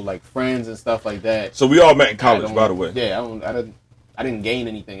actual friends and stuff like that. So we all met in college, by the way. Yeah, I didn't gain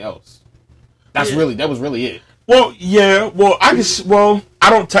anything else. That was really it. Well, yeah. Well, I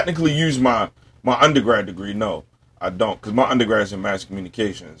don't technically use my undergrad degree. No, I don't, because my undergrad is in mass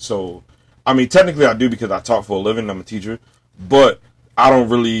communication. So, I mean, technically I do because I talk for a living. I'm a teacher, but I'm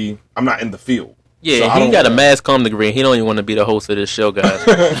not in the field. Yeah, so he got a mass comm degree. He don't even want to be the host of this show, guys.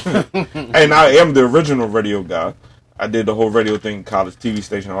 And I am the original radio guy. I did the whole radio thing, college, TV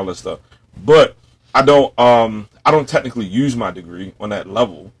station, all that stuff. But I don't technically use my degree on that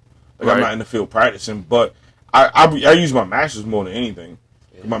level. Right. I'm not in the field practicing, but I use my master's more than anything.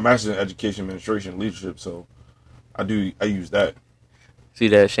 Yeah. My master's in education administration and leadership, so I use that. See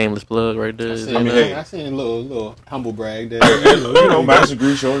that shameless plug right there? I seen a little humble brag there. Master's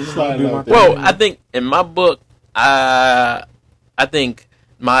degree shows. Well, I think in my book, I think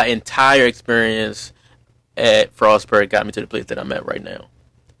my entire experience at Frostburg got me to the place that I'm at right now.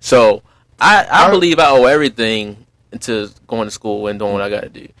 So I believe I owe everything to going to school and doing what I got to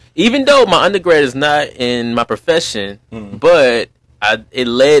do. Even though my undergrad is not in my profession, but it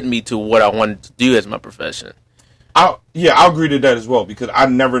led me to what I wanted to do as my profession. I'll agree to that as well, because I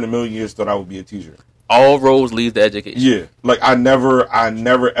never in a million years thought I would be a teacher. All roads lead to education. Yeah, I never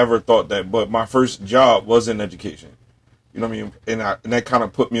ever thought that. But my first job was in education. You know what I mean? And that kind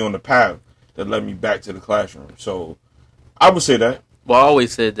of put me on the path that led me back to the classroom. So I would say that. Well, I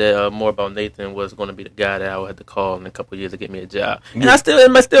always said that more about Nathan was going to be the guy that I would have to call in a couple of years to get me a job. And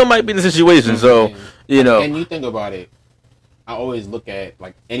it still might be the situation. So, And you think about it, I always look at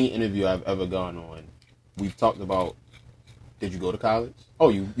any interview I've ever gone on. We've talked about, did you go to college? Oh,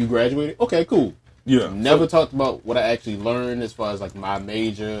 you graduated? Okay, cool. Yeah. Never talked about what I actually learned as far as my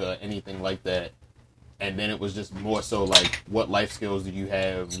major or anything like that. And then it was just more so what life skills do you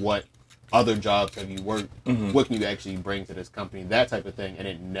have? What other jobs have you worked? Mm-hmm. What can you actually bring to this company? That type of thing. And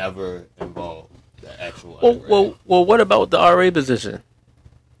it never involved the actual. Well, what about the RA position?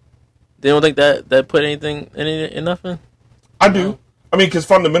 They don't think that put anything in nothing? I do. I mean, because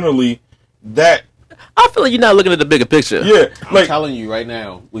fundamentally, that. I feel like you're not looking at the bigger picture. Yeah, I'm telling you right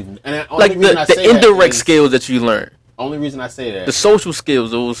now, the indirect skills that you learn. Only reason I say that, the social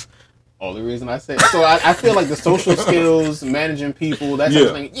skills, those. Only reason I say that. So I feel like the social skills, managing people, that type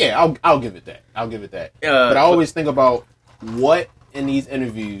of thing. Yeah, I'll give it that. But I always think about what in these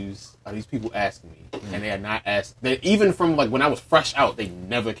interviews are these people asking me, and they are not asked. Even from when I was fresh out, they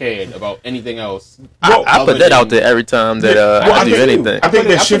never cared about anything else. I put that out there every time that I do anything. I think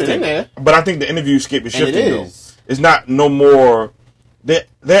they're shifting, but I think the interview scape is shifting. Though it's not no more. They're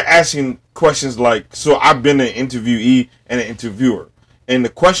asking questions so I've been an interviewee and an interviewer, and the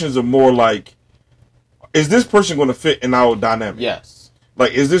questions are more is this person going to fit in our dynamic? Yes.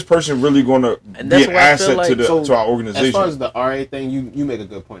 Is this person really going to be an asset to our organization? As far as the RA thing, you make a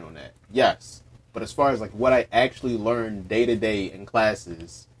good point on that. Yes. But as far as what I actually learned day to day in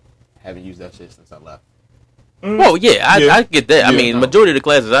classes, I haven't used that shit since I left. Well, I get that. Yeah. I mean, majority of the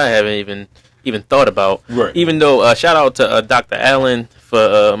classes I haven't even. even thought about. Right. Even though shout out to Dr. Allen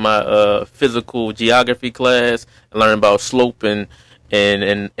for my physical geography class, and learning about slope and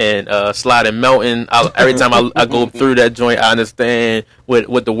sliding mountain. Every time I go through that joint, I understand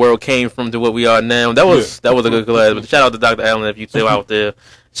what the world came from to what we are now. That was a good class. But shout out to Dr. Allen if you still out there.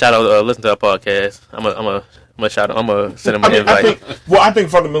 Shout out, listen to our podcast. I'm gonna send him an invite. I think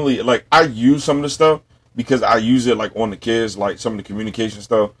fundamentally, like, I use some of the stuff because I use it like on the kids, like some of the communication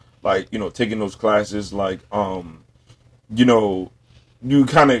stuff, like, you know, taking those classes, like, you know, you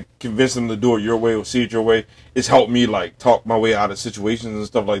kind of convince them to do it your way or see it your way. It's helped me like talk my way out of situations and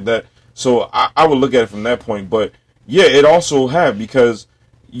stuff like that. So I would look at it from that point. But yeah, it also have, because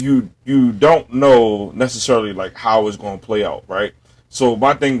you don't know necessarily like how it's going to play out, right? So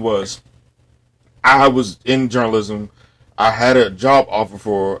my thing was, I was in journalism. I had a job offer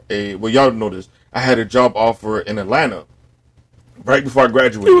for y'all know this. I had a job offer in Atlanta right before I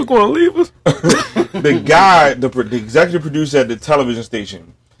graduated. You was going to leave us? The guy, the executive producer at the television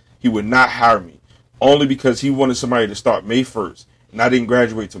station, he would not hire me only because he wanted somebody to start May 1st, and I didn't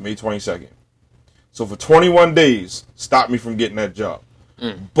graduate till May 22nd. So for 21 days, stopped me from getting that job.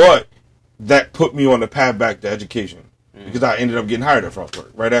 But that put me on the path back to education. Because I ended up getting hired at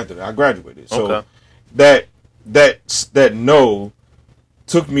Frostburg right after that. I graduated. So that no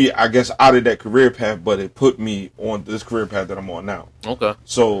took me, I guess, out of that career path, but it put me on this career path that I'm on now. Okay.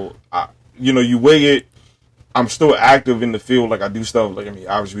 So, you know, you weigh it. I'm still active in the field. Like, I do stuff. Like, I mean,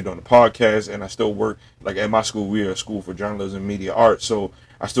 obviously we're doing the podcast, and I still work. Like, at my school, we're a school for journalism and media arts. So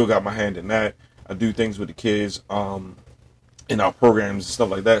I still got my hand in that. I do things with the kids in our programs and stuff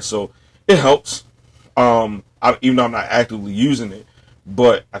like that. So it helps. Even though I'm not actively using it,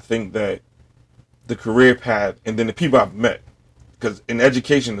 but I think that the career path and then the people I've met, because in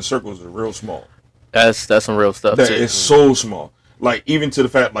education the circles are real small. That's some real stuff. That too. is so small. Like, even to the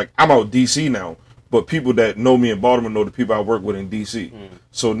fact, like, I'm out DC now, but people that know me in Baltimore know the people I work with in DC.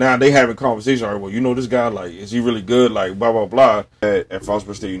 So now they having conversation. All right, well, you know this guy, like, is he really good? Like, blah blah blah. At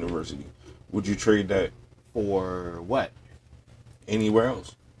Frostburg State University, would you trade that for what? Anywhere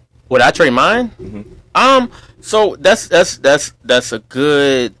else? Would I trade mine? So that's a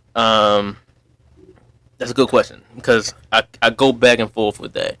good question, because I go back and forth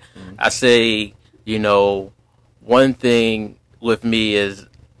with that. I say, you know, one thing with me is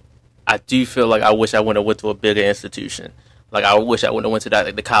I do feel like I wish I would have went to a bigger institution. Like, I wish I would have went to that,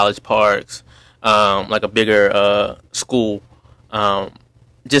 like the College Parks, like a bigger school,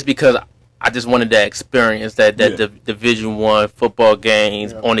 just because I just wanted that experience, that Division I football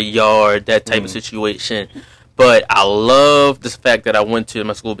games on the yard, that type of situation. But I love the fact that I went to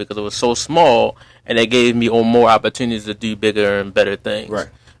my school because it was so small, and it gave me more opportunities to do bigger and better things.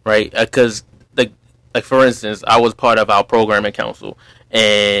 Right. Because like for instance, I was part of our programming council,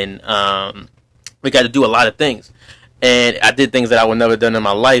 and we got to do a lot of things, and I did things that I would never done in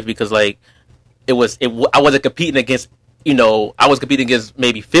my life because like I wasn't competing against. You know, I was competing against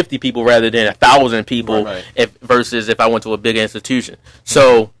maybe 50 people rather than 1,000 people, versus if I went to a bigger institution.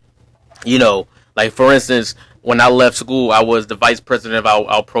 So, you know, like for instance, when I left school, I was the vice president of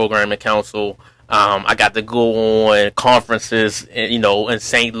our programming council. I got to go on conferences, you know, in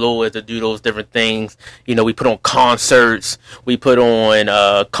St. Louis to do those different things. You know, we put on concerts, we put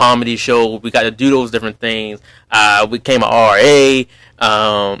on comedy shows. We got to do those different things. We became an RA.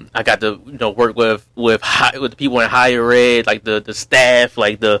 I got to work with the people in higher ed, like the staff,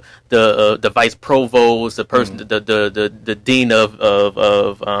 like the vice provost, the person, the dean of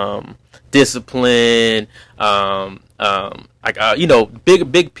discipline,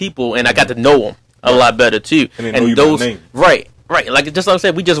 big people, and I got to know them a lot better too. And those right. Like just like I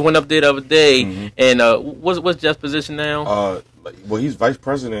said, we just went up there the other day, and what's Jeff's position now? Well, he's vice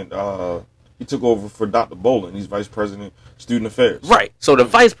president. He took over for Dr. Bolin. He's vice president, student affairs. Right. So the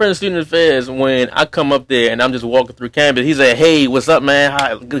vice president, student affairs, when I come up there and I'm just walking through campus, he said, "Hey, what's up, man?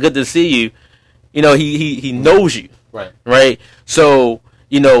 Hi, good to see you." You know, he knows you. Right. So,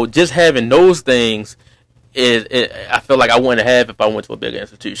 you know, just having those things I feel like I wouldn't have if I went to a bigger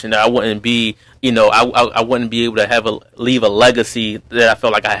institution. I wouldn't be, I wouldn't be able to leave a legacy that I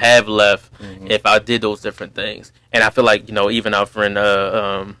feel like I have left if I did those different things. And I feel like, even our friend,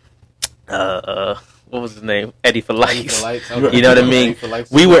 what was his name? Eddie for Life. Okay. You know what I mean?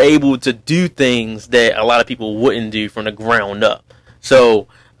 We were able to do things that a lot of people wouldn't do from the ground up. So,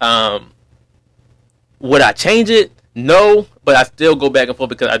 would I change it? No, but I still go back and forth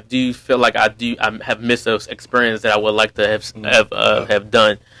because I do feel like I have missed those experiences that I would like to have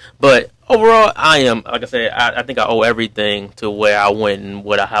done. But overall, I am, like I said, I think I owe everything to where I went and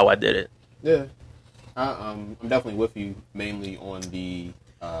how I did it. Yeah, I'm definitely with you, mainly on the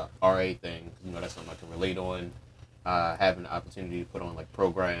RA thing. You know, that's something I can relate on. Having the opportunity to put on like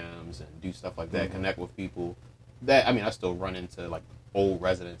programs and do stuff like that, connect with people. That I mean, I still run into like old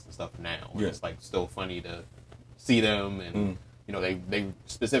residents and stuff now. And it's like still funny to see them, and you know, they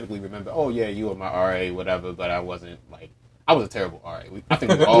specifically remember. Oh yeah, you were my RA, whatever. But I wasn't like. I was a terrible RA. I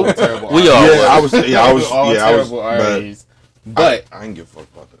think we all were terrible. We all Yeah, I was. Yeah, I was. all Yeah, I was. terrible RAs. But I didn't give a fuck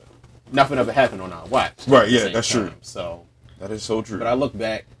about that. nothing ever happened on our watch. Right, at the yeah, same that's time. true. So, That is so true. but I look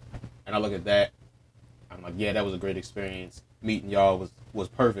back and I look at that. I'm like, yeah, that was a great experience. Meeting y'all was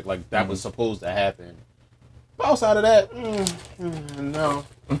perfect. Like that was supposed to happen. But outside of that, no.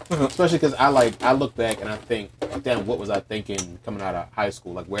 Especially because I look back and I think, damn, what was I thinking coming out of high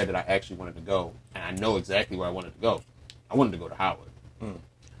school? Like, where did I actually wanted to go? And I know exactly where I wanted to go. I wanted to go to Howard.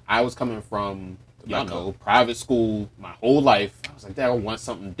 I was coming from, y'all know, private school my whole life. I was like, I want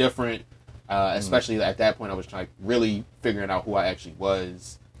something different. Especially at that point, I was trying really figuring out who I actually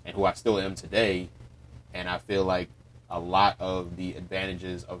was and who I still am today. And I feel like a lot of the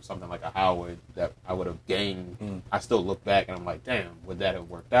advantages of something like a Howard that I would have gained, I still look back and I'm like, damn, would that have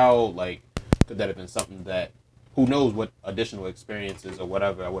worked out? Like, could that have been something that, who knows what additional experiences or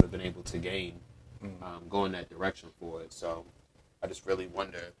whatever I would have been able to gain going that direction for it. So I just really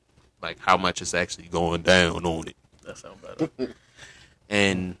wonder, like, how much is actually going down on it. That sounds better.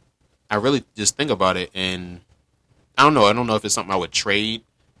 And I really just think about it, and I don't know if it's something I would trade,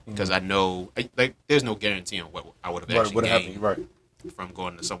 because I know, like, there's no guarantee on what I would have actually gained from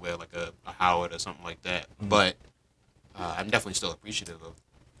going to somewhere like a Howard or something like that. But I'm definitely still appreciative of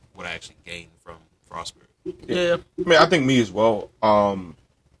what I actually gained from Frostburg. Yeah. I mean, I think me as well.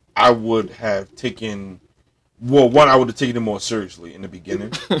 I would have taken. Well, one, I would have taken it more seriously in the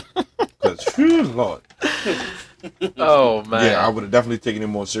beginning. Because, Lord. Oh, man. Yeah, I would have definitely taken it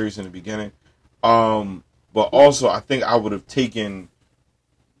more serious in the beginning. But also, I think I would have taken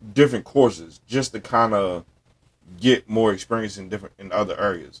different courses just to kind of get more experience in other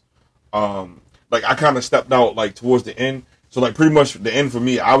areas. Like, I kind of stepped out, like, towards the end. So, like, pretty much the end for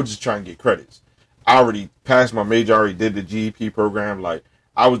me, I was just trying to get credits. I already passed my major, I already did the GEP program. Like,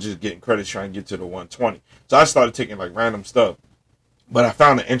 I was just getting credits trying to get to the 120. So I started taking, like, random stuff. But I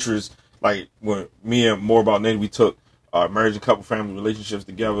found the interest, like, when me and More About Nate, we took marriage and couple family relationships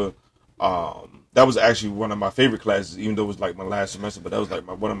together. That was actually one of my favorite classes, even though it was, like, my last semester. But that was, like,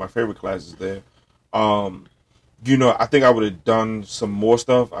 one of my favorite classes there. You know, I think I would have done some more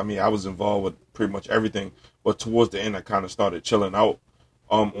stuff. I mean, I was involved with pretty much everything. But towards the end, I kind of started chilling out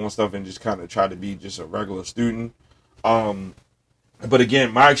on stuff and just kind of tried to be just a regular student. But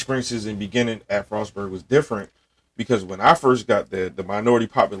again, my experiences in beginning at Frostburg was different because when I first got there, the minority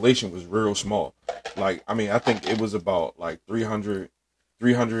population was real small. Like, I mean, I think it was about like 300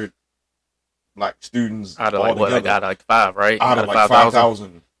 like students Out of like what? Like out of like 5, right? Out of like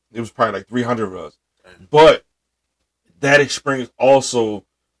 5,000. It was probably like 300 of us. But that experience also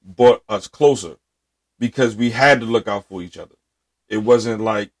brought us closer because we had to look out for each other. It wasn't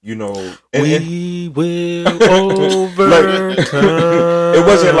like, you know, we will overcome. It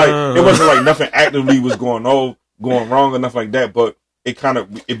wasn't like nothing actively was going wrong or nothing like that. But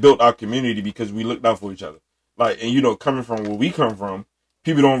it built our community because we looked out for each other. Like, and you know, coming from where we come from,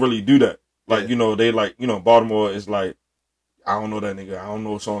 people don't really do that. Like, you know, they like, you know, Baltimore is like, I don't know that nigga, I don't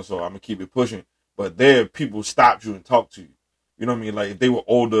know so and so, I'm gonna keep it pushing. But there, people stopped you and talked to you. You know what I mean? Like, if they were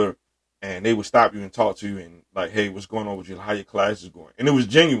older and they would stop you and talk to you and like, hey, what's going on with you? How your class is going? And it was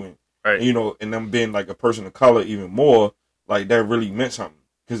genuine. Right. And, you know, and them being like a person of color even more, like that really meant something.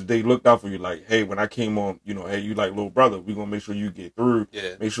 Because they looked out for you like, hey, when I came on, you know, hey, you like little brother, we're going to make sure you get through.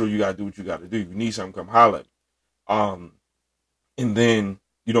 Yeah. Make sure you got to do what you got to do. If you need something, come holler at me. And then,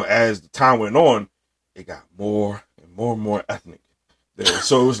 you know, as the time went on, it got more and more ethnic there.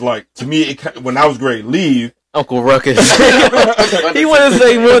 So it was like, to me, when I was ready to leave, Uncle Ruckus. He want to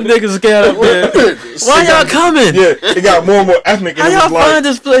say more niggas got up there. Why y'all coming? Yeah, it got more and more ethnic. How y'all find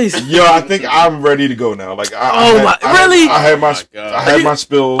this place? Yo, I think I'm ready to go now. Like, really? I had my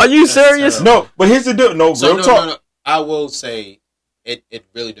spill. Are you serious? No, but here's the deal. No, real talk. No. I will say it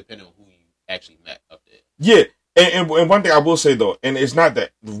really depended on who you actually met up there. Yeah, and one thing I will say though, and it's not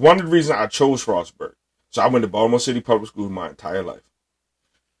that one of the reasons I chose Frostburg. So I went to Baltimore City Public School my entire life.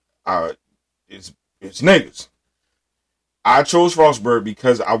 It's niggas. I chose Frostburg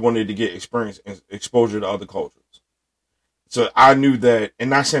because I wanted to get experience and exposure to other cultures. So I knew that, and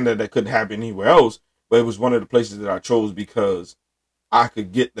not saying that couldn't happen anywhere else, but it was one of the places that I chose because I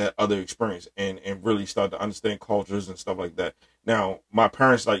could get that other experience and really start to understand cultures and stuff like that. Now, my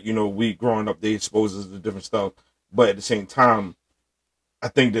parents, like, you know, we growing up, they exposed us to different stuff, but at the same time, I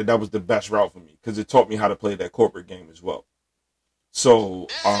think that was the best route for me because it taught me how to play that corporate game as well. So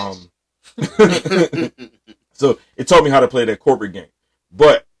so it taught me how to play that corporate game.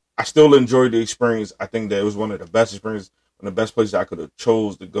 But I still enjoyed the experience. I think that it was one of the best experiences, one of the best places I could have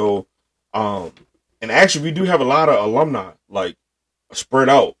chose to go. And actually, we do have a lot of alumni, like, spread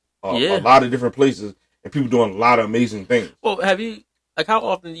out. A lot of different places, and people doing a lot of amazing things. Well, have you, like, how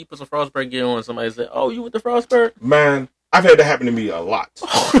often do you put some Frostburg gear on and somebody say, oh, you with the Frostburg? Man, I've had that happen to me a lot.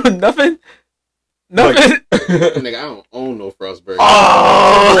 Nothing? Nigga, I don't own no Frostburg.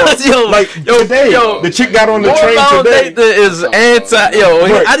 Oh, today, the chick got on the train today. Nathan is anti.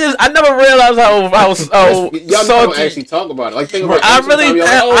 Right. I never realized how y'all don't actually talk about it. Like, think about it. I really,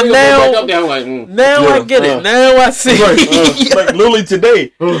 now I get it. Now I see. Right, like literally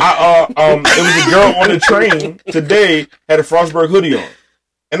today, it was a girl on the train today had a Frostburg hoodie on,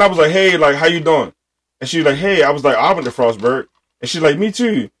 and I was like, hey, like, how you doing? And she's like, hey, I was like, I went to Frostburg, and she's like, me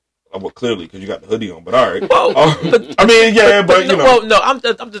too. Well, clearly, because you got the hoodie on, but all right. Well, I mean, yeah, but you know. Well, no, I'm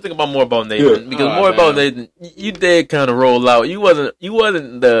just thinking about more about Nathan because about Nathan, you did kind of roll out. You wasn't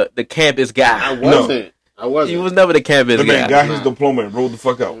the campus guy. I wasn't. You was never the campus guy. The man got his diploma and rolled the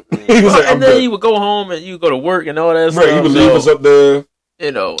fuck out. He was like, and then he would go home and you go to work and all that stuff. Right, he would leave us up there.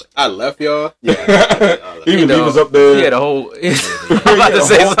 You know, I left y'all. Yeah, he would leave us up there. He had a whole. I'm about to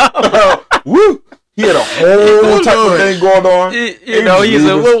say something. Woo. He had a whole type of thing going on. You know, he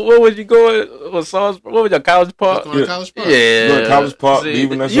said, "What was you going? What was your college park? College park. Yeah, going to college park.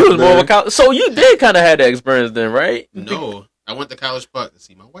 Leaving us you was more of a college. So you did kind of have that experience then, right? No, I went to college park to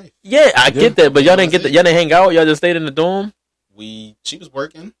see my wife. Yeah, I get that, but y'all didn't get that. Y'all didn't hang out. Y'all just stayed in the dorm. She was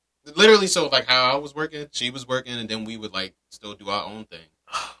working. Literally, so like how I was working, she was working, and then we would like still do our own thing.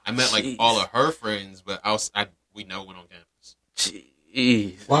 I met like all of her friends, but we never went on campus.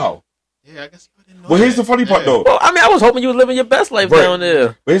 Jeez. Wow. Yeah, I guess you didn't know. Well, here's the funny part, though. Well, I mean, I was hoping you were living your best life down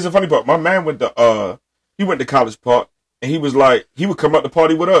there. But here's the funny part. My man went to College Park, and he was like, he would come up to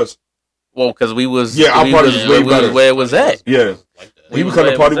party with us. Well, because we was our party was way better. Where it was at. Yeah, he would come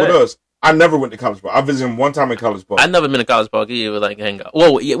to party with us. I never went to College Park. I visited him one time in College Park. I never been to College Park either. Like hang out.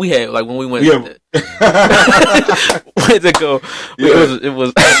 Well, yeah, we had like when we went. Yeah. Went to go. Yeah. It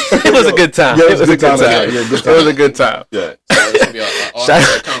was a good time. Yeah, it was a good time. It was a good time. Yeah.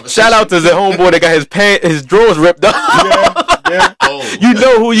 Shout out to the homeboy that got his drawers ripped off. Yeah. Oh. You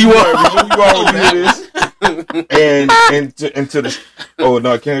know who you are. You know who you are when you hear this. and to the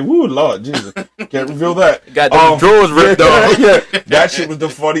I can't. Woo, Lord Jesus, can't reveal that. Got the drawers ripped off. Yeah, that shit was the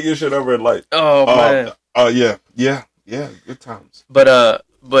funniest shit ever in life. Oh man. Yeah, good times. But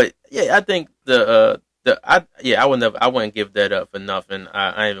yeah, I think I wouldn't give that up for nothing.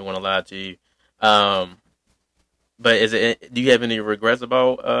 I ain't even want to lie to you. But do you have any regrets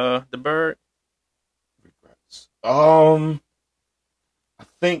about the bird? Regrets. I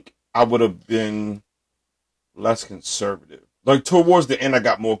think I would have been less conservative. Like towards the end, I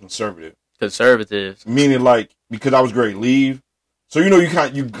got more conservative. Conservative, meaning like because I was great leave. So you know you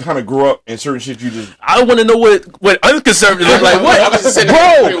kind of grow up and certain shit you just. I want to know what unconservative look like. What? I was just saying,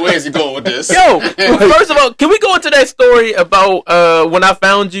 bro, where's he going with this? Yo, first of all, can we go into that story about when I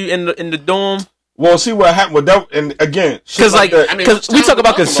found you in the dorm? Well, see what happened with that, and again, because we talk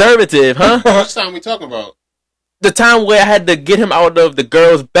about conservative, huh? Which time we talking about? The time where I had to get him out of the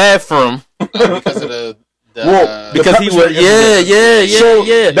girls' bathroom because of the. Because he was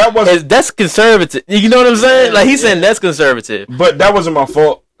yeah. That's conservative. You know what I'm saying? Like he's saying that's conservative. But that wasn't my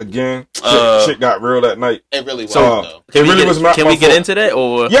fault. Again, shit got real that night. It really was. So it really was my. Can we get into that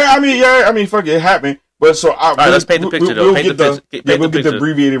or? Yeah, I mean, fuck it, it happened. But so all right, let's paint the picture though. We'll get the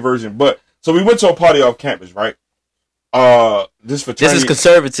abbreviated version. But so we went to a party off campus, right? This is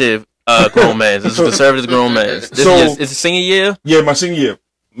conservative. Grown man. This is conservative grown man. It's a senior year. Yeah, my senior year,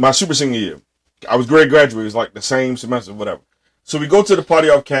 my super senior year. I was grade graduate. It was like the same semester, whatever. So we go to the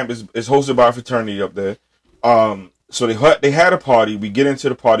party off campus. It's hosted by a fraternity up there. So they had a party. We get into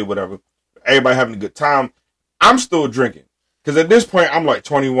the party, whatever. Everybody having a good time. I'm still drinking. Because at this point, I'm like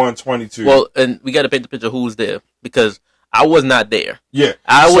 21, 22. Well, and we got to paint the picture who's there. Because I was not there. Yeah.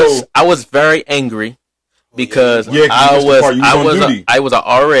 I was very angry. Because I was an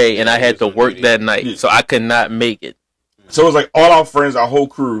RA and I had to work that night. Yeah. So I could not make it. So it was like all our friends, our whole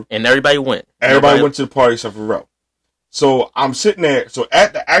crew. And everybody went. Everybody went to the party except for Rel. So I'm sitting there. So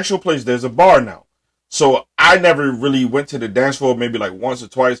at the actual place, there's a bar now. So I never really went to the dance floor maybe like once or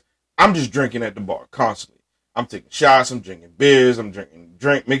twice. I'm just drinking at the bar constantly. I'm taking shots. I'm drinking beers. I'm drinking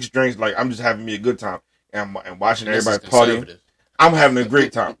mixed drinks. Like I'm just having me a good time. And watching everybody party. I'm having a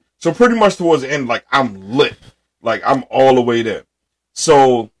great time. So pretty much towards the end, like I'm lit. Like I'm all the way there.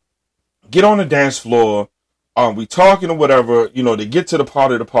 So get on the dance floor. We talking or whatever, you know, they get to the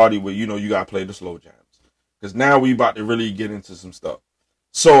part of the party where, you know, you got to play the slow jams. because now we about to really get into some stuff.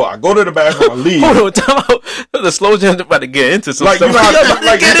 So I go to the bathroom, I leave. Hold on, time out. The slow jam about to get into some Like, stuff. you know how,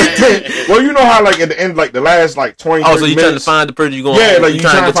 like, well, you know how, like, at the end, like, the last, like, 20, Oh, so you trying to minutes, find the person you going? Yeah, like, you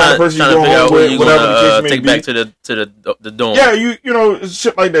trying to find the person you trying to going figure out home who with, you whatever gonna, the case may take be. back to the dorm. Yeah, you know, it's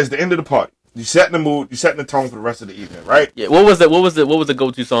shit like that. It's the end of the party. You set the mood, you setting the tone for the rest of the evening, right? Yeah. What was the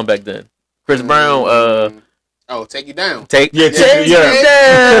go-to song back then? Chris Brown. Oh, Take You Down. Take Yeah, you down.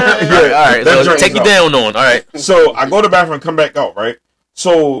 Yeah, All right. that So joint take is you out. down on. All right. So I go to the bathroom and come back out, right?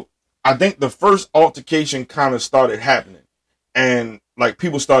 So I think the first altercation kind of started happening, and like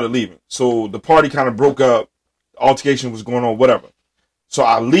people started leaving. So the party kind of broke up. The altercation was going on, whatever. So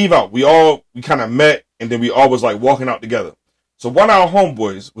I leave out. We kind of met, and then we all was like walking out together. So one of our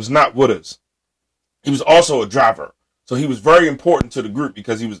homeboys was not with us. He was also a driver. So he was very important to the group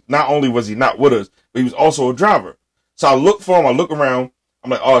because he was not only was he not with us, but he was also a driver. So I look for him. I look around. I'm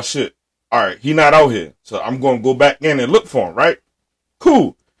like, oh shit. All right, he not out here. So I'm going to go back in and look for him, right?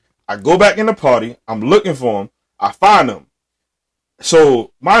 Cool. I go back in the party. I'm looking for him. I find him.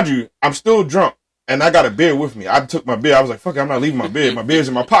 So, mind you, I'm still drunk, and I got a beer with me. I took my beer. I was like, fuck it, I'm not leaving my beer. My beer's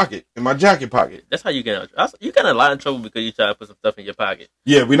in my pocket, in my jacket pocket. That's how you get out. You got a lot of trouble because you try to put some stuff in your pocket.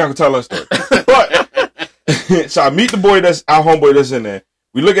 Yeah, we're not going to tell that story. But, so I meet the boy our homeboy that's in there.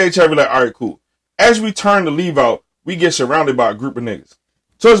 We look at each other like, all right, cool. As we turn to leave out, we get surrounded by a group of niggas.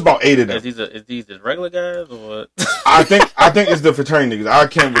 So it's about 8 of them. Is these just regular guys or what? I think it's the fraternity niggas. I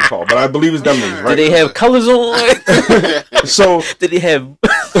can't recall, but I believe it's them niggas, right? Did they have colors on? So Did they have?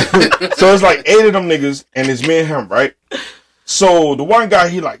 so it's like 8 of them niggas, and it's me and him, right? So the one guy,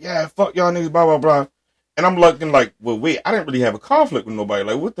 he like, yeah, fuck y'all niggas, blah, blah, blah. And I'm looking like, well, wait, I didn't really have a conflict with nobody.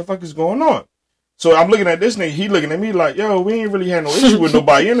 Like, what the fuck is going on? So I'm looking at this nigga, he looking at me like, yo, we ain't really had no issue with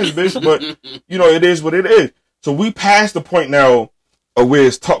nobody in this bitch, but, you know, it is what it is. So we passed the point now of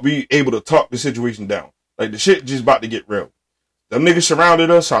where we able to talk the situation down. Like, the shit just about to get real. Them niggas surrounded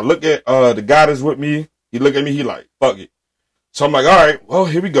us, so I look at the guy that's with me, he look at me, he like, fuck it. So I'm like, all right, well,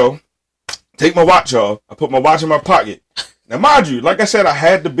 here we go. Take my watch, y'all. I put my watch in my pocket. Now, mind you, like I said, I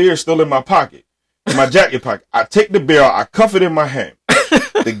had the beer still in my pocket, in my jacket pocket. I take the beer out, I cuff it in my hand.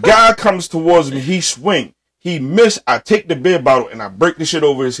 The guy comes towards me, he swing. He miss, I take the beer bottle, and I break the shit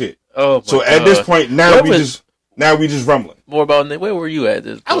over his head. Oh, my so God. at this point, now we just rumbling. More about where were you at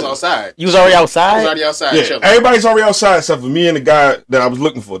this point? I was outside. You was already outside? I was already outside. Yeah, chilling. everybody's already outside except for me and the guy that I was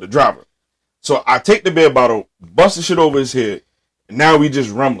looking for, the driver. So I take the beer bottle, bust the shit over his head, and now we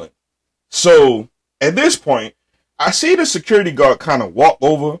just rumbling. So at this point, I see the security guard kind of walk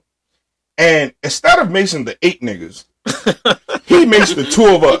over, and instead of macing the 8 niggas, he maced the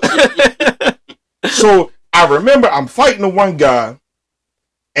 2 of us. So I remember I'm fighting the one guy,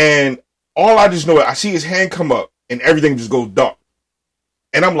 and all I just know is I see his hand come up, and everything just goes dark.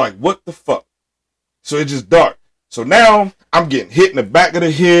 And I'm like, what the fuck? So it's just dark. So now I'm getting hit in the back of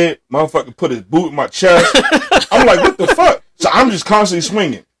the head. Motherfucker put his boot in my chest. I'm like, what the fuck? So I'm just constantly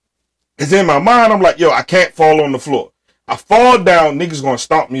swinging. It's in my mind. I'm like, yo, I can't fall on the floor. I fall down, niggas gonna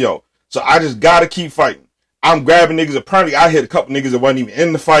stomp me out. So I just gotta keep fighting. I'm grabbing niggas. Apparently I hit a couple niggas that wasn't even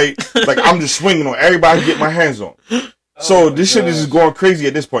in the fight. Like, I'm just swinging on everybody to get my hands on. So this shit is just going crazy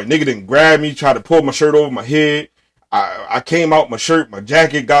at this point. Nigga didn't grab me, try to pull my shirt over my head. I came out, my shirt, my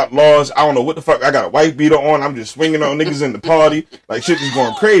jacket got lost. I don't know what the fuck. I got a white beater on. I'm just swinging on niggas in the party. Like, shit is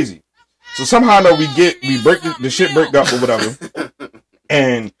going crazy. So somehow though we break the shit break up or whatever.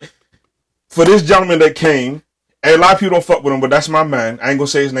 And for this gentleman that came, and a lot of people don't fuck with him, but that's my man. I ain't gonna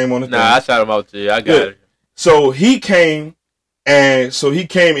say his name on the thing. Nah, I shot him out to you. I got it. So he came, and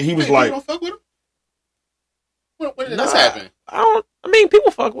he was like, you don't fuck with him? When did this happen? I mean, people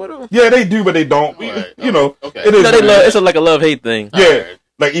fuck with him. yeah, they do, but they don't. Right, You know, okay. it is. No, what it is. it's like a love-hate thing. Yeah, Alright.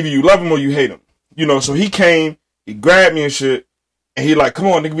 like either you love him or you hate him. You know, so he came, he grabbed me and shit, and he like, come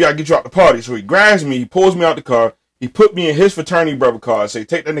on, nigga, we gotta get you out the party. So he grabs me, he pulls me out the car, he put me in his fraternity brother car, and say,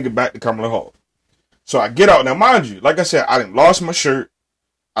 take that nigga back to Cumberland Hall. So I get out. Now, mind you, like I said, I done lost my shirt,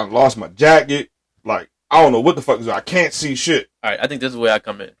 I done lost my jacket, like, I don't know what the fuck is I can't see shit. All right, I think this is where I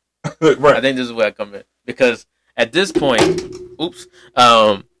come in. Right. I think this is where I come in because at this point,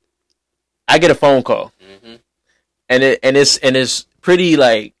 I get a phone call, and it's pretty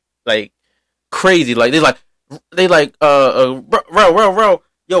like crazy. Like they like bro,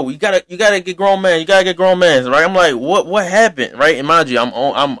 yo, you gotta get grown man, right? I'm like, what happened, right? And mind you,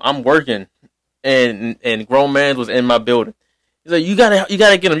 I'm working, and grown man was in my building. He's like, you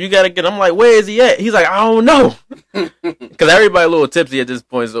gotta get him. I'm like, where is he at? He's like, I don't know, because everybody a little tipsy at this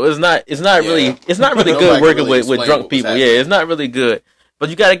point, so it's not really good working with drunk people. Yeah, it's not really good. But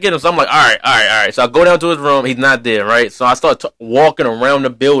you gotta get him. So I'm like, all right. So I go down to his room. He's not there, right? So I start walking around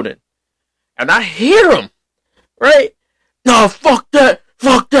the building, and I hear him. right? No, fuck that,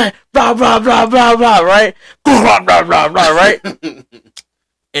 blah, blah, blah, blah, blah, right? Blah, blah, blah, blah, right?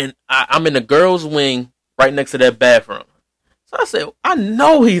 And I'm in the girls' wing right next to that bathroom. So I said, I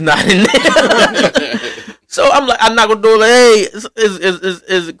know he's not in there. So I'm like, I'm not gonna do it. Like, hey,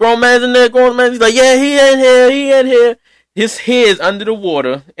 is grown man's in there? Grown man? He's like, yeah, he ain't here. His head's under the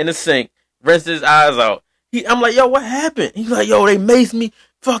water in the sink. Rinsed his eyes out. I'm like, yo, what happened? He's like, yo, they maced me.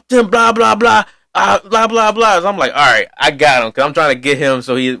 Fuck them. Blah blah blah. Blah blah blah. So I'm like, all right, I got him because I'm trying to get him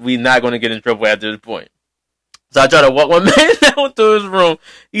so we not gonna get in trouble after this point. So I try to walk my man down to his room.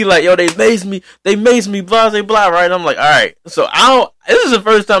 He like, yo, they maced me, blah, blah, right? I'm like, all right. So this is the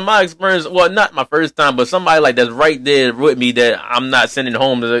first time my experience, well, not my first time, but somebody like that's right there with me that I'm not sending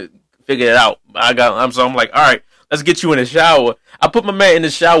home to figure it out. So I'm like, all right, let's get you in the shower. I put my man in the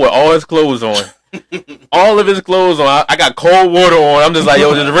shower with all his clothes on. All of his clothes on. I got cold water on. I'm just like,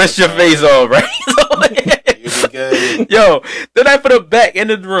 yo, just rinse your face off, right? You'll be good. Yo, then I put him back in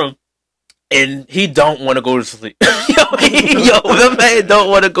the room. And he don't want to go to sleep. The man don't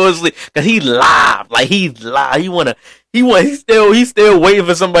want to go to sleep because he live. Like he live. He's still waiting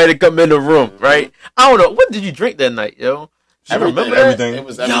for somebody to come in the room, right? I don't know. What did you drink that night, yo? I remember everything. It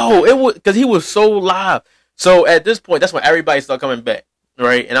was everything. Yo, it was because he was so live. So at this point, that's when everybody started coming back,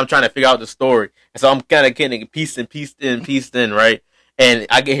 right? And I'm trying to figure out the story. And so I'm kind of getting pieced in, right? And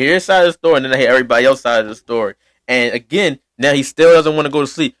I can hear his side of the story, and then I hear everybody else's side of the story. And again, now he still doesn't want to go to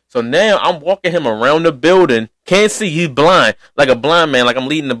sleep. So now I'm walking him around the building. Can't see. He's blind. Like a blind man. Like I'm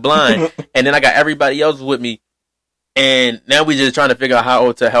leading the blind. And then I got everybody else with me. And now we just trying to figure out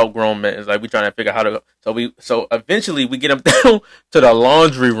how to help grown men. It's like we trying to figure out how to. So eventually we get him down to the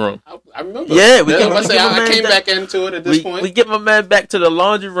laundry room. I remember. Yeah, I came back into it at this point. We get my man back to the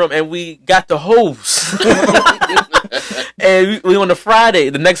laundry room and we got the hose. And we on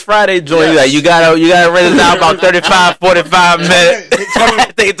the next Friday joint. Yes. Like you gotta rent it out about 35, 45 minutes.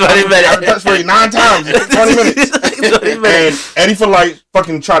 Take 20 minutes. I touched for 9 times. 20 minutes. And Eddie for like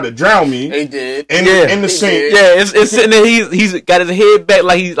fucking tried to drown me. He did. In the sink. Yeah, it's sitting there. He's got his head back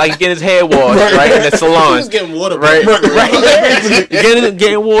like he's getting his hair washed right in the salon. He was getting waterboarded. Right.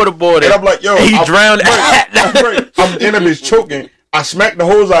 Getting waterboarded. And I'm like, yo, he drowned. I'm in him is choking. I smacked the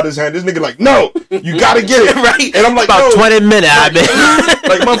hose out of his hand. This nigga like, no, you gotta get it. Right. And I'm like, about 20 minutes,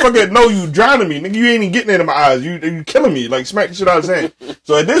 like motherfucker, no, you drowning me. Nigga, you ain't even getting it in my eyes. You killing me. Like, smack the shit out of his hand.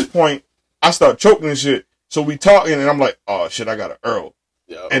 So at this point, I start choking and shit. So we talking and I'm like, oh shit, I got an Earl.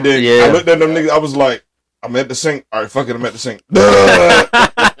 Yo. And then I looked at them niggas, I was like, I'm at the sink. All right, fuck it, I'm at the sink. So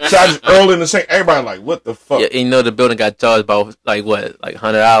I just Earl in the sink. Everybody like, what the fuck? Yeah, you know the building got charged about like what? Like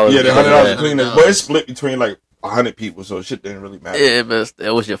 $100. Yeah, the $100 to clean it. But it's split between like 100 people, so shit didn't really matter. Yeah, but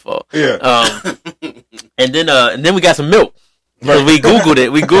it was your fault. Yeah. And then we got some milk. Right. We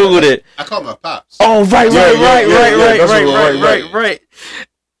Googled it. I called my pops. Oh, right.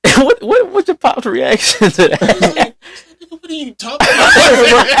 What's your pop's reaction to that? What are you talking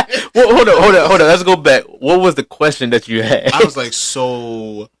about? Well, hold on. Let's go back. What was the question that you had? I was like,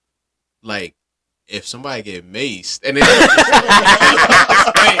 so, like, if somebody get maced, and then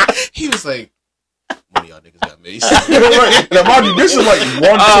he was like, one of y'all niggas got maced. Right. Now, mind you, this is like 1, 2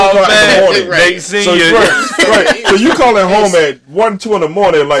 o'clock in the morning. Right. So you calling home at 1, 2 in the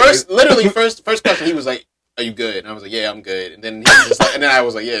morning, like first question, he was like, "Are you good?" And I was like, "Yeah, I'm good." And then he was just like, and then I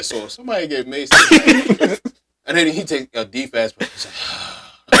was like, "Yeah." So if somebody get maced, and then he take a deep ass breath.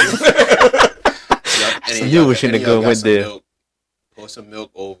 So you wishing to go with there. Pour some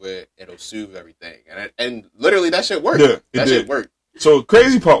milk over it, it'll soothe everything, and literally that shit worked. Yeah, that shit worked. So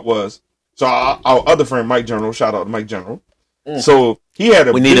crazy part was, so our other friend Mike General, shout out to Mike General. So he had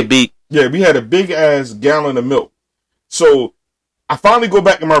a need a beat. Yeah, we had a big ass gallon of milk. So I finally go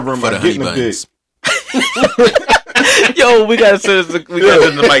back in my room. I'm getting a big. Yo, we gotta send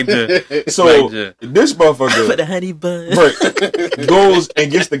the Mike General. So this motherfucker for the honey bun goes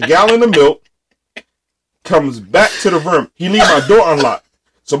and gets the gallon of milk. Comes back to the room. He leaves my door unlocked.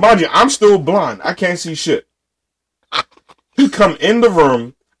 So mind you, I'm still blind. I can't see shit. He come in the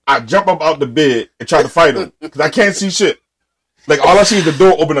room. I jump up out the bed and try to fight him because I can't see shit. Like all I see is the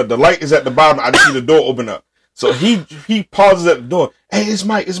door open up. The light is at the bottom. I just see the door open up. So he pauses at the door. Hey, it's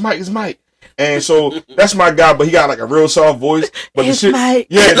Mike. And so that's my guy, but he got like a real soft voice. But it's the shit, Mike.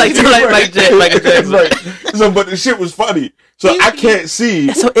 Yeah, like Jackson. Right. So, but the shit was funny. So I can't see.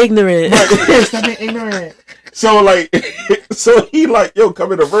 That's so ignorant. Right. Stop being ignorant. So like, so he like, yo,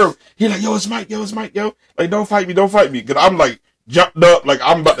 come in the room. He like, yo, it's Mike, yo. Like, don't fight me. Cause I'm like jumped up, like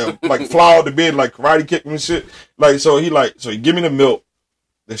I'm about to like fly out the bed, like karate kick him and shit. Like, so he give me the milk.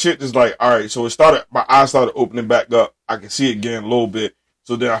 The shit just like, all right. So my eyes started opening back up. I could see it again a little bit.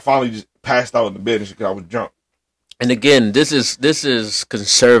 So then I finally just passed out in the bed and shit cause I was drunk. And again, this is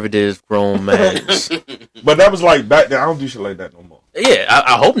conservative grown men. But that was like back then. I don't do shit like that no more. Yeah,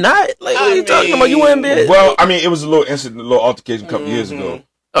 I hope not. Like, what are you talking about? You in bed? Well, I mean, it was a little incident, a little altercation a couple years ago.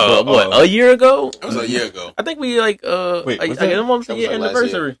 What? A year ago? It was a year ago. I think we like Wait, like was that? almost a That was year like last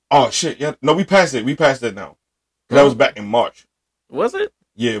anniversary. Oh shit! Yeah, no, we passed it. We passed it now. That was back in March. Was it?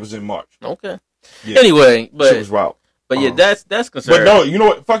 Yeah, it was in March. Okay. Yeah. Anyway, Shit but was wild. yeah, that's But conservative. no, you know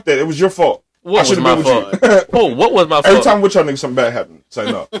what? Fuck that. It was your fault. What was should've my been fault? with you. Oh, what was my fault? Every time with y'all niggas something bad happened.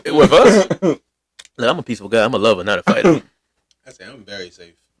 Say no. With us? Look, I'm a peaceful guy. I'm a lover, not a fighter. I say I'm very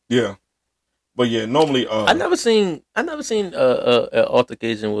safe. Yeah. But yeah, normally I never seen an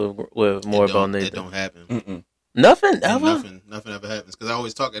altercation with more about It Nathan. don't happen. Nothing ever. Nothing ever happens because I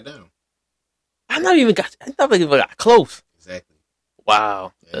always talk it down. I never even got close. Exactly.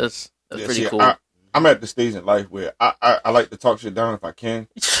 Wow, Yeah. that's Yeah, pretty see, cool. I'm at the stage in life where I like to talk shit down if I can.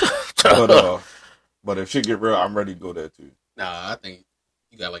 But if shit get real, I'm ready to go there too. Nah, I think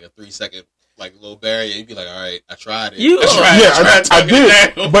you got like a 3-second like little barrier. You'd be like, all right, I tried it. You- I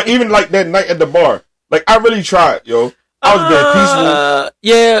did. But even like that night at the bar, like I really tried, yo. I was very peaceful.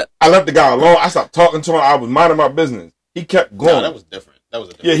 Yeah. I left the guy alone. I stopped talking to him. I was minding my business. He kept going. No, that was different. That was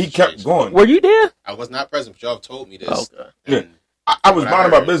a different He kept situation. going. Were you there? I was not present, but y'all have told me this. Okay. Yeah. And I was When I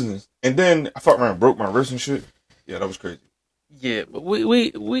minding my heard it. business, and then I fucked around, and broke my wrist and shit. Yeah, that was crazy. Yeah, but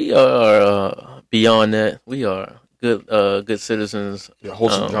we are beyond that. We are good citizens. Yeah,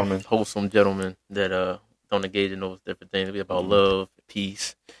 wholesome gentlemen. that don't engage in those different things. We about love,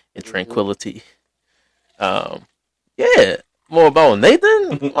 peace, and tranquility. Yeah, more about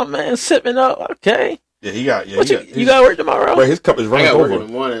Nathan. My man sipping up. Okay, Yeah, he got. Yeah, what you got work tomorrow? Bro, his cup is I running got work in over.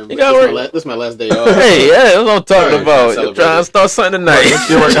 the morning. You but got this work? my this is my last day off. Hey, yeah, that's what I'm talking Right, about. You're celebrate trying to it. start something tonight.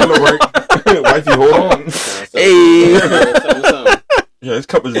 Yeah, right, I know, right? Wifey, hold on. Hey. Something. Yeah, his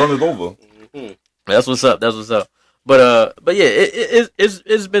cup is running over. That's what's up. That's what's up. But yeah,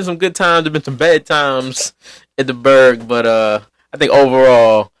 it's been some good times. There's been some bad times at the Berg, but I think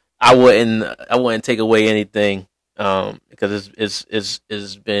overall I wouldn't take away anything because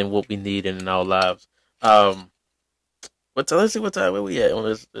it's been what we need in our lives. Let's see what time where we at on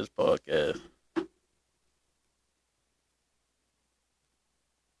this podcast.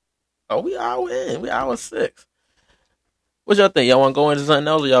 Oh, we hour in. We hour 6. What y'all think? Y'all want to go into something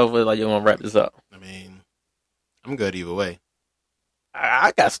else, or y'all feel like you want to wrap this up? I mean, I'm good either way.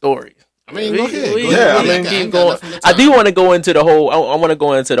 I got stories. I mean, go ahead. We Go ahead. can I keep got going. nothing but I do time. want to go into the whole. I want to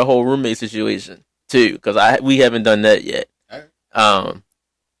go into the whole roommate situation too, because we haven't done that yet. Alright.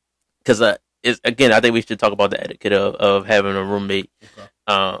 Because again, I think we should talk about the etiquette of having a roommate.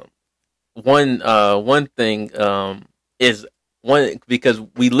 Okay. One thing is because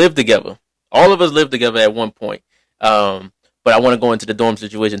we live together. All of us live together at one point. But I want to go into the dorm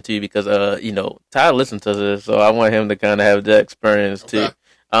situation too because Ty listened to this, so I want him to kind of have that experience too.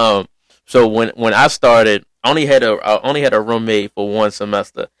 Okay. So when I started, I only had a roommate for one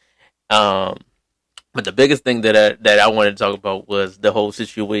semester. But the biggest thing that I wanted to talk about was the whole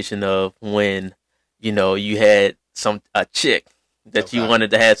situation of when you had a chick that you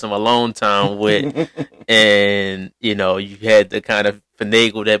wanted to have some alone time with, and you had to kind of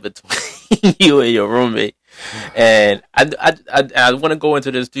finagle that between you and your roommate. And I want to go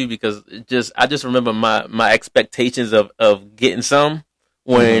into this too because I just remember my expectations of getting some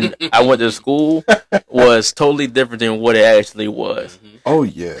when I went to school was totally different than what it actually was. Oh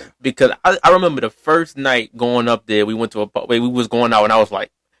yeah. Because I remember the first night going up there, we went to we was going out, and I was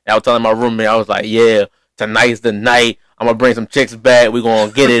telling my roommate, I was like, yeah, tonight's the night. I'm gonna bring some chicks back. We're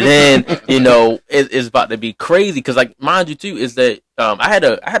gonna get it in. It's about to be crazy. Because mind you too, is that I had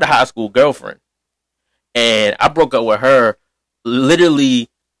a high school girlfriend, and I broke up with her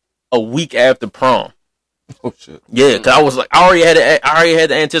literally a week after prom. Oh shit. Yeah, because I was like, I already had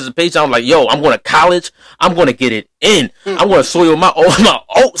the anticipation. I was like, yo, I'm going to college. I'm going to get it in. I'm going to soil my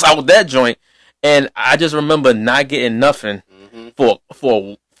oats out with that joint. And I just remember not getting nothing for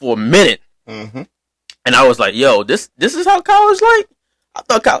a minute. Mm-hmm. And I was like, yo, this is how college like? I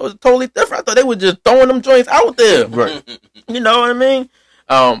thought college was totally different. I thought they were just throwing them joints out there. Right. You know what I mean?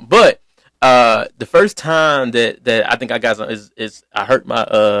 But the first time that I think I got some is I hurt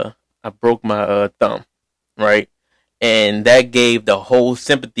I broke my thumb. Right, and that gave the whole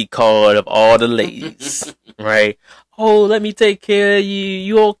sympathy card of all the ladies. Right, oh, let me take care of you.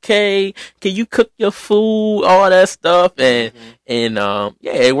 You okay? Can you cook your food? All that stuff, and yeah,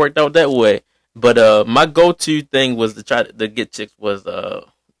 it worked out that way. But my go-to thing was to try to get chicks was to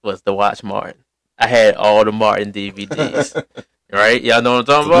watch Martin. I had all the Martin DVDs. Right, y'all know what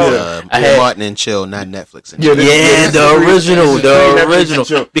I'm talking about. I had Martin and Chill, not Netflix. The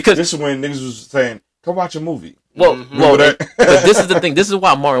original. Because this is when niggas was saying come watch a movie. Well, Remember that? but this is the thing. This is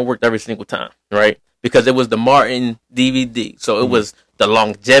why Martin worked every single time, right? Because it was the Martin DVD, so it was the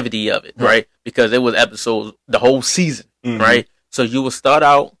longevity of it, right? Because it was episodes the whole season, right? So you will start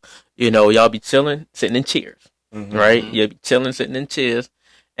out, y'all be chilling, sitting in chairs, right? You'll be chilling, sitting in chairs,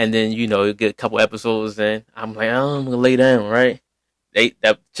 and then you get a couple episodes in. I'm like, oh, I'm gonna lay down, right?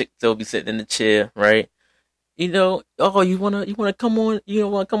 That chick still be sitting in the chair, right? Oh, you wanna come on? You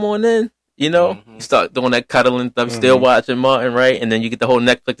don't wanna come on in? You start doing that cuddling stuff, still watching Martin, right? And then you get the whole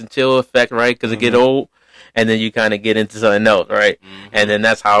Netflix and chill effect, right? Because it get old, and then you kind of get into something else, right? And then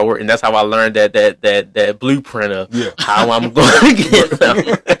that's how it worked, and that's how I learned that blueprint of how I'm going to get them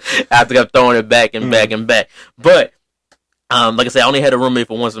after I'm throwing it back and back and back. But like I said, I only had a roommate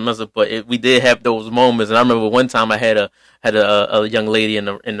for one semester, but we did have those moments. And I remember one time I had a young lady in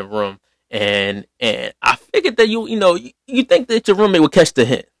the room, and I figured that you think that your roommate would catch the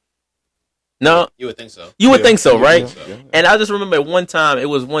hint. No, you would think so. You would think so, right? Yeah. And I just remember one time it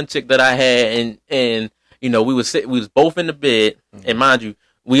was one chick that I had, and we was both in the bed, and mind you,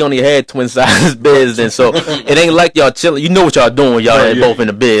 we only had twin size beds, and so it ain't like y'all chilling. You know what y'all doing? Y'all had both in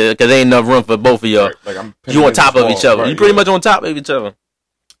the bed because ain't enough room for both of y'all. Right. Like you on top of each other. You pretty much on top of each other.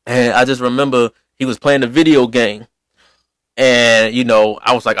 And I just remember he was playing a video game, and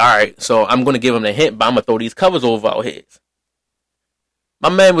I was like, all right, so I'm gonna give him a hint, but I'm gonna throw these covers over our heads. My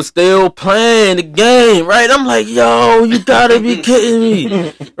man was still playing the game, right? I'm like, yo, you gotta be kidding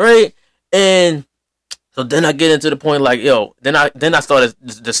me, right? And so then I get into the point like, yo, then I started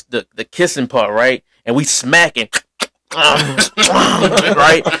the kissing part, right? And we smacking,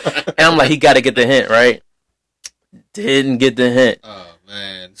 right? And I'm like, he gotta get the hint, right? Didn't get the hint. Oh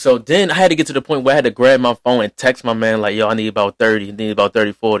man. So then I had to get to the point where I had to grab my phone and text my man like, yo, I need about 30,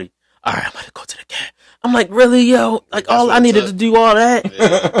 40. All right, I'm about to go to the cat. I'm like, really, yo? Like, all I needed to do all that?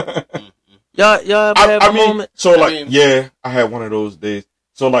 Y'all ever have a moment? So, I had one of those days.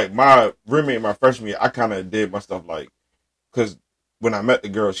 So, like, my roommate, my freshman year, I kind of did my stuff, like, because when I met the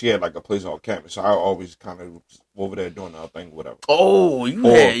girl, she had, like, a place on campus. So, I always kind of over there doing our thing, whatever. Oh, you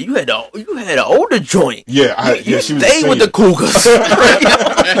had an older joint. Yeah, she was stayed with the Cougars.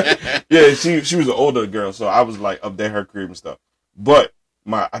 Yeah, she was an older girl, so I was, like, up there, her crib and stuff. But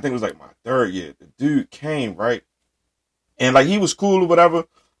I think it was like my third year, the dude came, right? And like he was cool or whatever,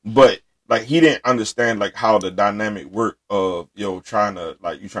 but like he didn't understand like how the dynamic worked of trying to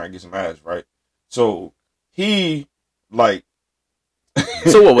get some ass, right? So he like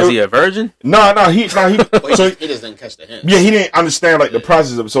so what was he, a virgin? No, he so he just didn't catch the hint. Yeah, he didn't understand like the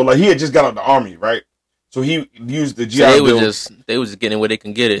process of it. So like he had just got out of the army, right? So he used the GI Bill. They was just getting where they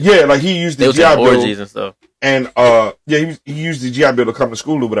can get it. Yeah, like he used the GI Bill orgies and stuff. And he used the GI Bill to come to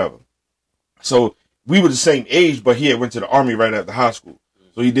school or whatever. So we were the same age, but he had went to the army right after high school.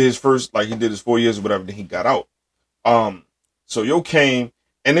 So he did his 4 years or whatever, then he got out. So yo came,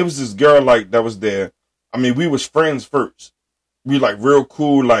 and there was this girl like that was there. I mean, we was friends first. We like real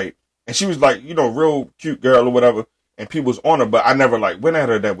cool, like, and she was like, real cute girl or whatever. And people was on her, but I never like went at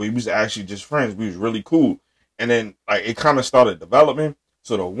her that way. We was actually just friends. We was really cool. And then like it kind of started developing.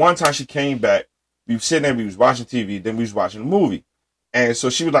 So the one time she came back, we was sitting there, we was watching TV, then we was watching a movie. And so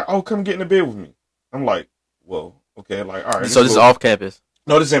she was like, oh, come get in the bed with me. I'm like, well, okay, like, all right. So this is off campus?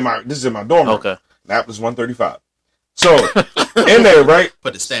 No, this is in my dorm room. Okay. That was 135. So in there, right?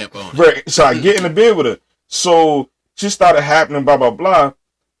 Put the stamp on. Right. So I get in the bed with her. So she started happening, blah, blah, blah.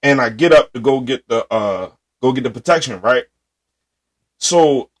 And I get up to go get the protection, right?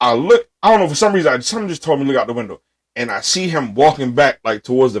 So I look, I don't know, for some reason, something just told me to look out the window. And I see him walking back, like,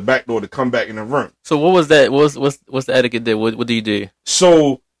 towards the back door to come back in the room. So what was that? What's the etiquette there? What do you do?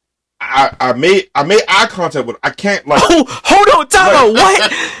 So I made eye contact with him. I can't, like... Oh, hold on, time out,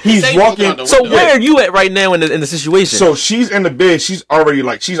 what? He's walking... So where are you at right now in the situation? So she's in the bed. She's already,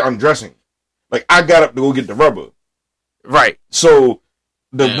 like, she's undressing. Like, I got up to go get the rubber. Right. So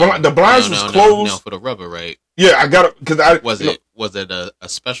the blinds was closed. No, for the rubber, right? Yeah, I got it, because I... Was it a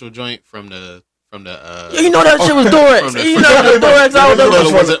special joint from the you know that shit was Durex. You know the Durex I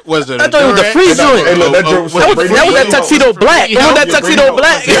was it I thought it was the free joint. Hey, look, that was that tuxedo black. That was that tuxedo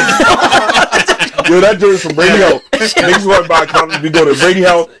black. Yo, that joint was from Brady House. Niggas walk by counter, we go to Brady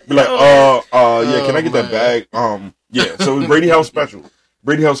House, be like, yeah, can I get that bag? Yeah, so it was Brady House special.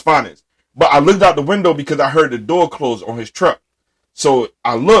 Brady House finest. But I looked out the window because I heard the door close on his truck. So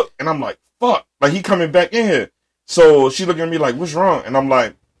I look and I'm like, fuck, like he coming back in here. So she looking at me like, what's wrong? And I'm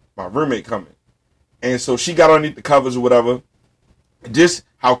like, my roommate coming. And so she got underneath the covers or whatever. Just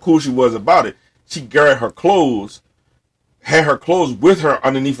how cool she was about it. She grabbed her clothes, had her clothes with her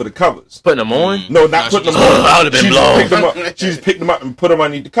underneath of the covers. Putting them on? No, not putting them on. I would have been blown. She just picked them up and put them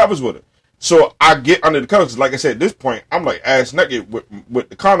underneath the covers with her. So I get under the covers. Like I said, at this point, I'm like ass naked with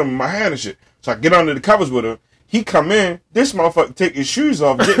the condom in my hand and shit. So I get under the covers with him. He come in. This motherfucker take his shoes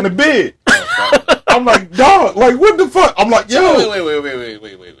off, get in the bed. I'm like, dog, like what the fuck? I'm like, yo.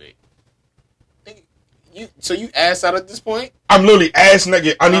 Wait. So you ass out at this point? I'm literally ass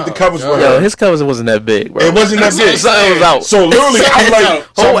naked. I need the covers for her. Yo, his covers wasn't that big, bro. It wasn't that big. Something was out. So literally, I'm like,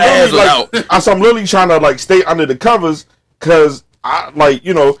 Whole ass was out. So I'm literally trying to like stay under the covers because I like,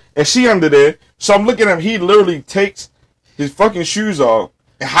 you know, and she under there. So I'm looking at him. He literally takes his fucking shoes off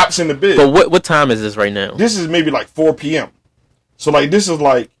and hops in the bed. But what time is this right now? This is maybe like 4 p.m. So like this is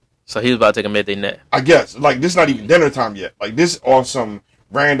like, So he was about to take a midday nap. I guess like this is not even dinner time yet. Like this on some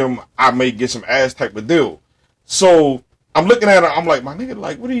random I may get some ass type of deal. So I'm looking at her. I'm like, my nigga,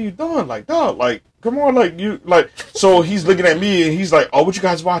 like, what are you doing? Like, dog, like, come on, like you, like. So he's looking at me and he's like, oh, what you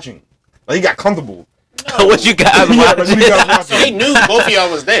guys watching? Like he got comfortable. What you guys Yeah, like, watching? what you guys watching? He knew both of y'all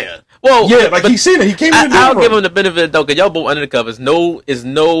was there. Well, Yeah, like but he seen it. He came in the I'll door. give him the benefit of the doubt because y'all both under the covers. Is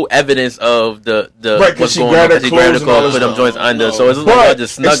no evidence of the Right, 'cause what's she going on. grabbed her 'Cause he grabbed the clothes and all clothes, put that them joints stuff. under. No. So it's like But y'all just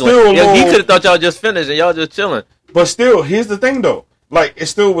it's snuggling. still a Yeah, he little- could have thought y'all just finished and y'all just chilling. But still, here's the thing though. Like it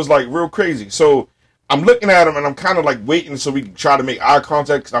still was like real crazy. So I'm looking at him and I'm kind of like waiting so we can try to make eye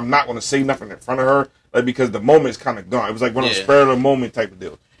contact because I'm not going to say nothing in front of her, like because the moment's kind of gone. It was like one of those spur of the moment type of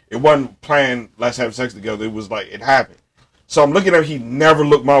deal. It wasn't planned. Let's have sex together. It was like it happened. So I'm looking at him. He never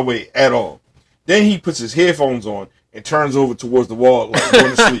looked my way at all. Then he puts his headphones on and turns over towards the wall like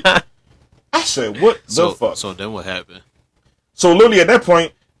going to sleep. I said, "What the fuck?" So then what happened? So literally at that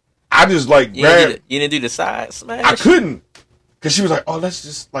point, I just like You grabbed. didn't do the side smash. I couldn't because she was like, "Oh, let's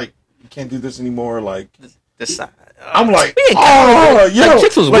just like you can't do this anymore." Like The side. I'm like, We ain't "Oh, yo." like,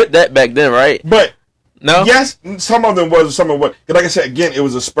 chicks was Like, with that back then, right? but No. yes, some of them was, some of what. Like I said again, it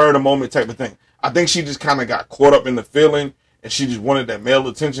was a spur of the moment type of thing. I think she just kind of got caught up in the feeling, and she just wanted that male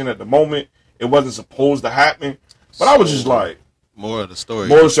attention at the moment. It wasn't supposed to happen, but I was just like, More of the story.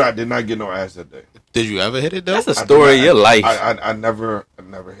 more so I did not get no ass that day. Did you ever hit it though? That's the I did story of not- your life. I never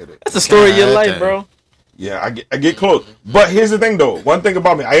hit it. That's the story of your God life, damn. bro. Yeah, I get close. But here's the thing, though. One thing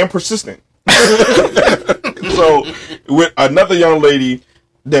about me, I am persistent. So, with another young lady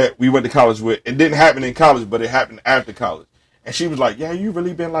that we went to college with, it didn't happen in college, but it happened after college. And she was like, "Yeah, you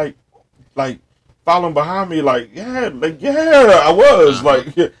really been like following behind me, like, yeah, I was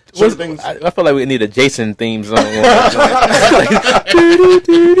like, yeah, certain things." I feel like we need a Jason theme song.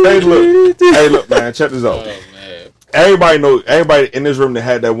 Hey, look, man, check this out. Oh man. Everybody in this room that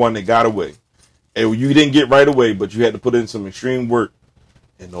had that one that got away, and you didn't get right away, but you had to put in some extreme work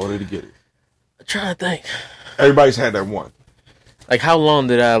in order to get it. I'm trying to think. Everybody's had that one. Like, how long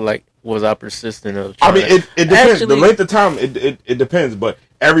did was I persistent of? I mean, it depends. Actually, The length of time, it depends. But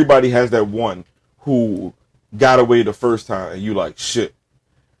everybody has that one who got away the first time, and you like shit.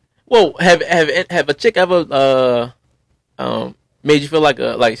 Well, have a chick ever made you feel like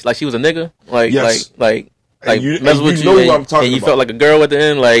she was a nigga? Like Yes. like you- mess and with you know who and, I'm talking and you about. felt like a girl at the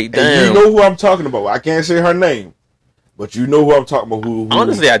end. Like, And damn. you know who I'm talking about. I can't say her name, but you know who I'm talking about. Who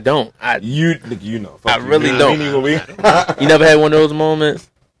Honestly, I don't. you know. Fuck I you. really You don't. know what I mean? You never had one of those moments.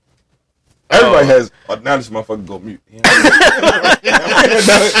 Everybody has. Now this motherfucker go mute. now he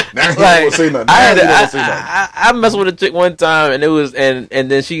Like, don't say nothing. I Now had he don't say nothing. I messed with a chick one time, and it was and then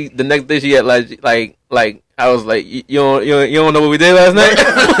the next day she had like I was like, you don't know what we did last night.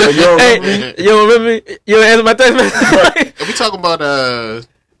 You don't remember Hey, you don't remember me? You don't answer my text message. Are we talking about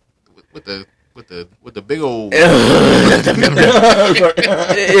with the big old Yeah,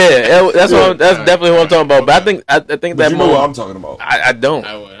 that's definitely what I'm talking about. But I think But that you know what moment, I'm talking about. I don't.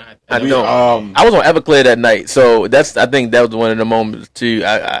 I We, don't. I was on Everclear that night, so I think that was one of the moments too.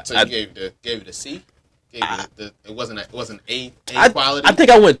 So you gave it a C. It wasn't A quality. I think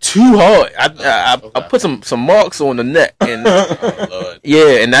I went too hard. I Okay. put some marks on the neck, and Oh, Lord.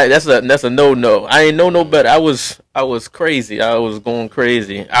 yeah, and that's a no. I ain't know no better. I was crazy. I was going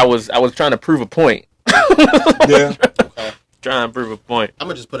crazy. I was trying to prove a point. Yeah. Trying to prove a point. I'm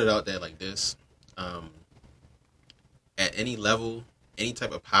gonna just put it out there like this. At any level, any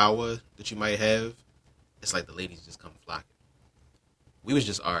type of power that you might have, it's like the ladies just come flocking. We was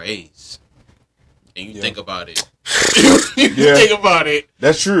just RAs, and you think about it. you Yeah. think about it,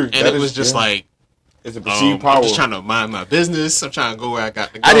 That's true. and That it is- was just yeah. like, It's a perceived I'm power. just trying to mind my business. I'm trying to go where I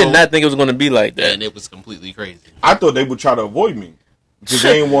got to go. I did not think it was going to be like that. and it was completely crazy. I thought they would try to avoid me because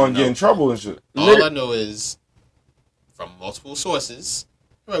they ain't want to get in trouble and shit. All I know is, from multiple sources,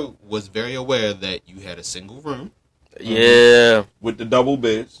 I was very aware that you had a single room. Yeah, With the double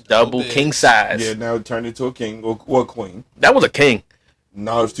beds. double beds. king size. Yeah, now it turned into a king or a queen. That was a king.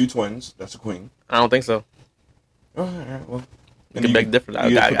 Now it's two twins. That's a queen. I don't think so. Oh, all right, well, And It make different.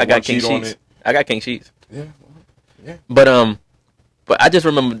 you just put I the got one king sheet on sheets. it. I got king sheets. Yeah. Yeah. But I just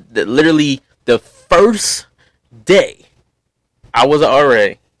remember that literally the first day I was an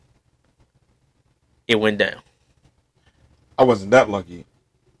RA, it went down. I wasn't that lucky,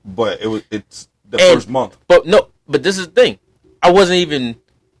 but it's the And- first month. But this is the thing. I wasn't even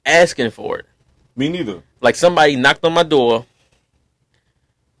asking for it. Me neither. Like somebody knocked on my door,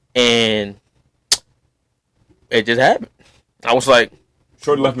 and it just happened. I was like,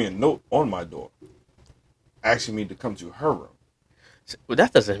 Shorty left me a note on my door, asking me to come to her room. well,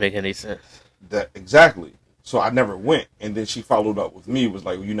 that doesn't make any sense. That exactly. So I never went, and then she followed up with me. Was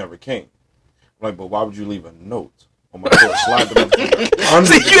like, well, you never came. I'm like, but why would you leave a note on my door? Slide the motherfucker under.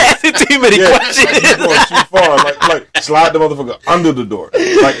 See, the you door. asking too many Yeah, questions. like, you're going too far. Like slide the motherfucker under the door.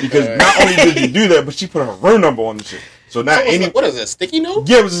 Like, because not only did you do that, but she put her room number on the shit. So now What is that? Sticky note?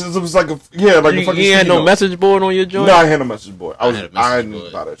 yeah, it was like a like You, a fucking. you ain't had sticky no note. message board on your joint? No, I had no message board. I had a message didn't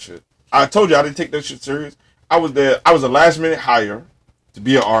board. buy that shit. I told you I didn't take that shit serious. I was there. I was a last minute hire to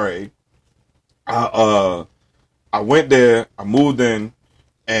be an RA. I went there. I moved in,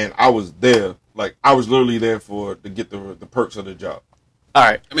 and I was there. Like I was literally there to get the perks of the job. All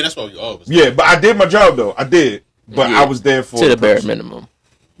right, I mean, that's what we always. Yeah, but I did my job though. I did, but Yeah. I was there for to the bare perks. minimum.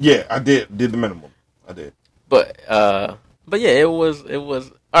 Yeah, I did the minimum. I did. But yeah, it was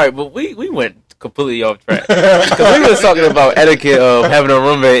all right. But we went completely off track because we was talking about etiquette of having a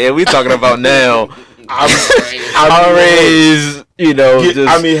roommate, and we talking about now. RAs, you know. Yeah, just,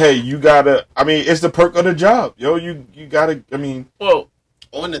 I mean, hey, you gotta. I mean, it's the perk of the job, yo. You gotta. I mean, well,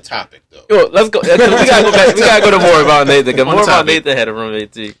 On the topic though, yo, let's go. 'Cause we gotta go back. We gotta go to more about Nathan. Because On more about topic. Nathan had a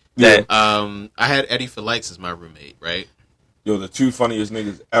roommate too. Yeah. That- I had Eddie for Likes as my roommate, right? yo, the two funniest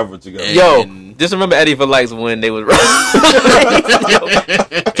niggas ever together. Yo, And- just remember Eddie for likes when they was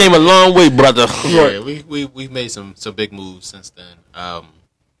came a long way, brother. Yeah, we've made some big moves since then.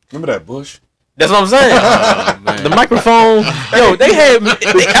 Remember that Bush? That's what I'm saying. Oh, man. The microphone, yo,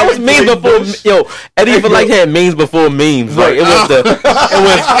 that was memes before. Yo, Eddie for like had memes before memes. Like it was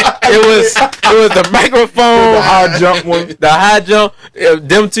the microphone, The high jump one. the high jump,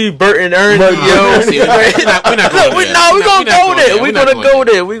 them two, Bert and Ernie. Yo, See, we're not going there. no, we're gonna go there. We're We're not gonna going go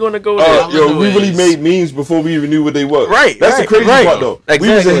there. there. We're gonna go there. all I Yo, know we really is- made memes before we even knew what they was. Right, That's right, the crazy right. part, though. We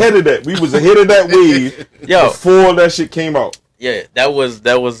was Exactly. ahead of that. We was ahead of that wave Yo. before that shit came out. Yeah, that was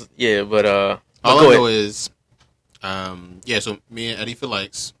yeah, but All go I know ahead. is, so me and Eddie for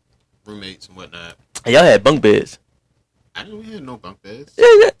Likes, roommates and whatnot. Y'all had bunk beds. I didn't we had no bunk beds.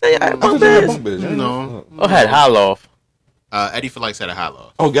 Yeah, they had I bunk thought they had beds. bunk beds. No. Oh, had high loft. Eddie for Likes had a high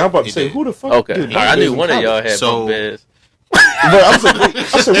loft. Oh, yeah, I'm about to He say, did. who the fuck? Okay, did I bunk knew beds in one of y'all college? had So- bunk beds. But I said,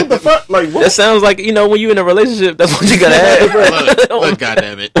 what the fuck? Like, what? That sounds like when you in a relationship, that's what you gotta have. Look,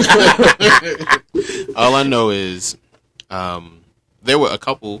 goddamn it. All I know is, there were a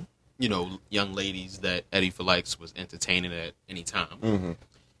couple, young ladies that Eddie for Likes was entertaining at any time, Mhm.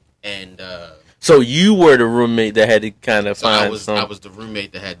 and So you were the roommate that had to kind of so I find was some. the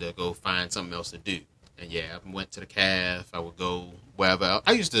roommate that had to go find something else to do. And yeah, I went to the calf. I would go wherever.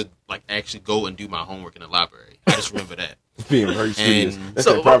 I used to actually go and do my homework in the library. I just remember that. Being very serious. And- That's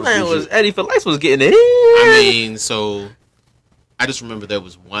So that my privacy man was shit. Eddie for Life was getting it. I mean, so I just remember there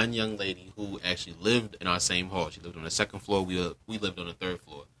was one young lady who actually lived in our same hall. She lived on the second floor. We lived on the third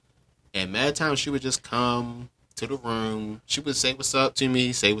floor. And mad times she would just come to the room. She would say what's up to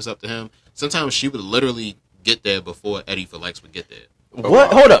me, say what's up to him. Sometimes she would literally get there before Eddie for Likes would get there.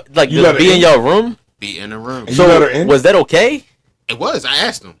 What? Hold up! Like You just let her be in in? your room. Be in the room. And you let her in? Was that okay? It was. I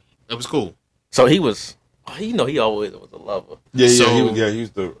asked him. It was cool. So he was. He always was a lover. Yeah, So- he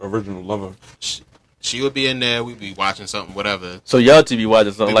was the original lover. She would be in there. We'd be watching something, whatever. So y'all two be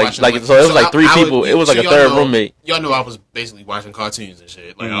watching something Be like watching, so it was like three I would- people. It was like so a y'all third know- roommate. Y'all know I was basically watching cartoons and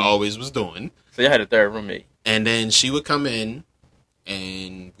shit, like I always was doing. So y'all had a third roommate. And then she would come in,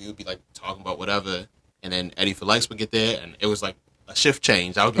 and we would be like talking about whatever. And then Eddie for Likes would get there, and it was like a shift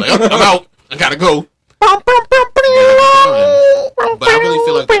change. I would be like, oh, I'm out. I gotta go. But I really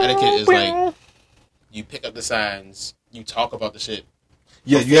feel like the etiquette is like you pick up the signs, you talk about the shit.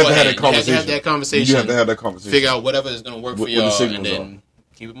 Yeah, you have to have beforehand. that conversation. You have to have that conversation. You have to have that conversation. Figure out whatever is gonna work for What the y'all, signals and then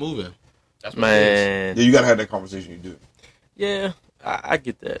keep it moving. That's what it Man, Yeah, you gotta have that conversation. You do. yeah, I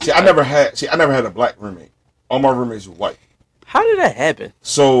get that. See, I never had a black roommate. All my roommates were white. How did that happen?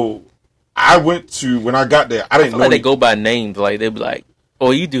 So I went to when I got there. I I didn't feel know like they any- go by names. Like they be like,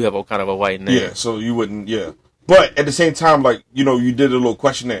 "Oh, you do have a kind of a white name." Yeah, so you wouldn't. Yeah, but at the same time, like you did a little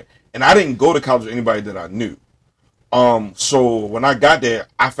questionnaire, and I didn't go to college with anybody that I knew. So when I got there,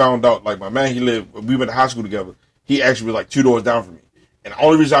 I found out like my man, we went to high school together. He actually was like 2 doors down from me, and the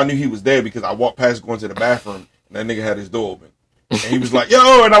only reason I knew he was there because I walked past going to the bathroom, and that nigga had his door open, And he was like,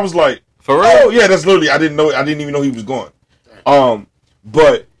 yo, and I was like, For real? oh yeah, that's literally, I didn't even know he was going.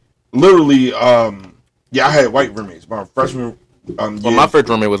 But literally, yeah, I had white roommates. My freshman Well, year, my first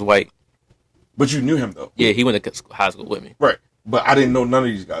roommate was white. but you knew him though. Yeah, he went to high school with me. Right. But I didn't know none of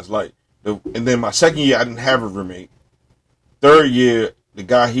these guys. And then my second year, I didn't have a roommate. Third year, the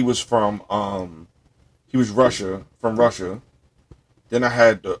guy, he was from Russia. Then I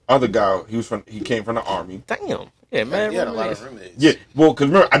had the other guy, he came from the army. Damn. Yeah, man. You had a lot of roommates. Yeah, well, because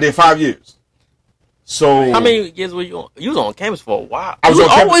remember, I did 5 years. So How many years were you on? You was on campus for a while. I was You on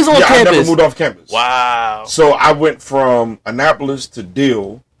campus. always on Yeah, campus. I never moved off campus. Wow. So I went from Annapolis to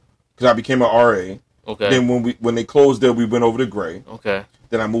Deal because I became an RA. Okay. Then when they closed there, we went over to Gray. Okay.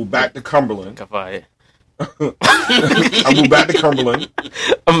 Then I moved back to Cumberland. Got fired. I moved back to Cumberland.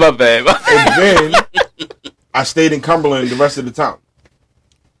 My bad. And then I stayed in Cumberland the rest of the time.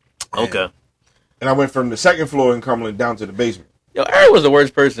 Okay. And I went from the second floor in Cumberland down to the basement. Yo, Eric was the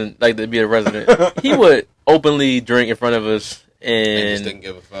worst person like to be a resident. He would openly drink in front of us And just and didn't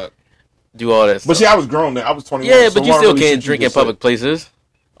give a fuck. do all that But stuff. see, I was grown then. I was 21. Yeah, so but you why still really can't should you drink in just say- public places.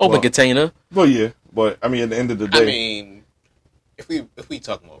 Open Well, container. Well, yeah. But, I mean, at the end of the day. I mean, if we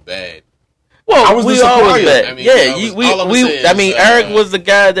talking about bad, Well, I was we the always supplier. bet. I mean, Yeah, I was- we. all I'm saying I mean, is, Eric was the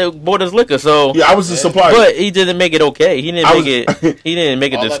guy that bought us liquor, so. Yeah, I was the supplier. But he didn't make it okay. He didn't I make was- it. He didn't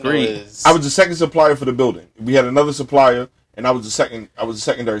make it all I know discreet. is I was the second supplier for the building. We had another supplier, and I was the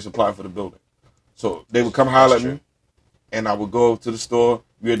secondary supplier for the building. So they would come holler at That's me, and I would go to the store.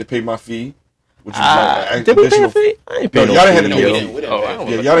 We had to pay my fee, which was like an Did we pay a additional fee? I ain't No, pay no y'all didn't fee. have to pay yo. the fee. We didn't Oh, pay I the don't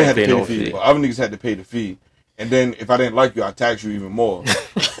fee. Yeah, know. y'all didn't have I to pay the no fee, but other niggas had to pay the fee. And then if I didn't like you, I'd tax you even more.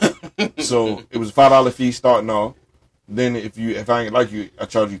 So it was a $5 fee starting off. Then if I ain't like you, I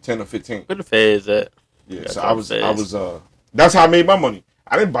charge you 10 or 15. Where the feds at? Yeah, That's so what I I'm was saying. that's how I made my money.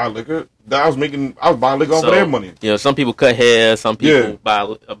 I didn't buy liquor. I was buying liquor off of their money. You know, some people cut hair. Some people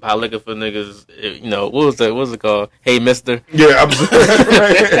Yeah. buy liquor for niggas. You know, what was it called? Hey, Mister. Yeah, I was.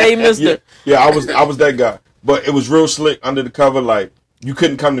 Hey, mister. Yeah, I was that guy. But it was real slick under the cover. Like you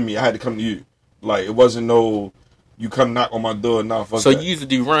couldn't come to me. I had to come to you. Like it wasn't no. You come knock on my door. Nah, fuck So that. you used to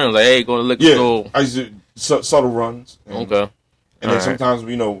do runs like, hey, go to the liquor Yeah, store. I used to subtle runs. And, Okay. And then Alright. sometimes,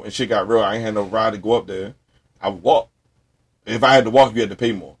 when shit got real, I ain't had no ride to go up there. I would walk. If I had to walk, you had to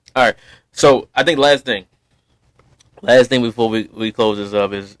pay more. All right. So I think last thing before we close this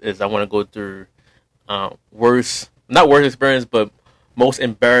up is I want to go through not worst experience, but most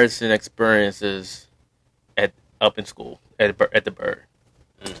embarrassing experiences up in school at the Bird.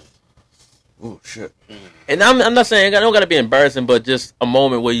 Oh shit. And I'm not saying I don't got to be embarrassing, but just a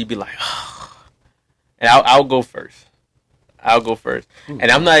moment where you'd be like, and I'll go first.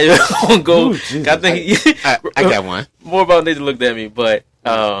 And I'm not even gonna go. Ooh, Jesus. I think I got one. more about Nathan looked at me, but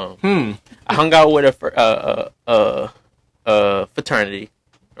I hung out with a fraternity,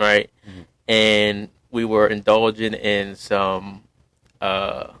 right? Mm-hmm. And we were indulging in some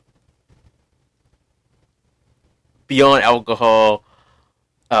beyond alcohol.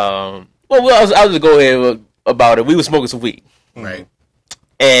 I'll just go ahead about it. We were smoking some weed, Right.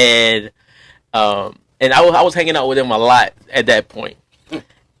 and I was hanging out with him a lot at that point,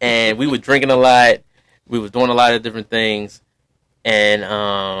 and we were drinking a lot. We was doing a lot of different things, and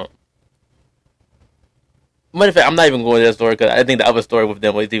matter of fact, I'm not even going to that story because I think the other story with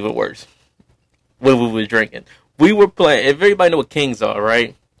them was even worse. When we were drinking, we were playing. If everybody know what Kings are,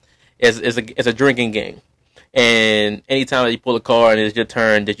 right? It's a drinking game, and anytime that you pull a card and it's your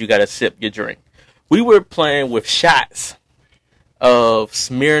turn, that you got to sip your drink. We were playing with shots of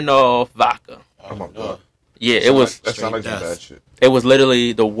Smirnoff vodka. Oh my god. Yeah, it was. That sounds like Straight some death. bad shit. It was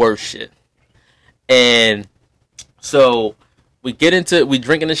literally the worst shit. And so we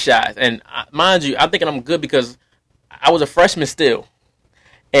drinking the shots, and mind you, I'm thinking I'm good because I was a freshman still,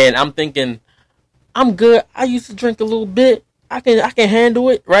 and I'm thinking I'm good. I used to drink a little bit. I can handle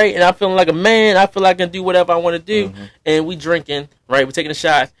it, right? And I'm feeling like a man. I feel like I can do whatever I want to do. Mm-hmm. And we drinking, right? We're taking the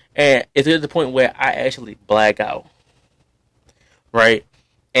shots, and it's at the point where I actually black out, right?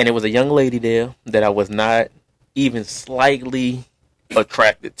 And it was a young lady there that I was not even slightly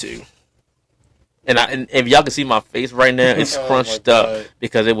attracted to. And if y'all can see my face right now, it's Oh my crunched God. up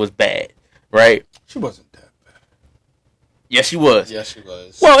because it was bad, right? She wasn't that bad. Yes, she was. Yes, she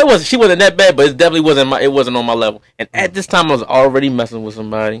was. Well, it was. She wasn't that bad, but it definitely wasn't. It wasn't on my level. And at this time, I was already messing with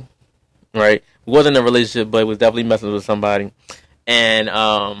somebody, right? We wasn't in a relationship, but it was definitely messing with somebody. And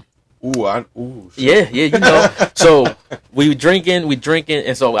Shit. yeah, you know. So we drinking,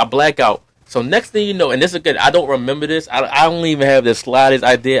 and so I black out. So next thing you know, and this is good. I don't remember this. I don't even have the slightest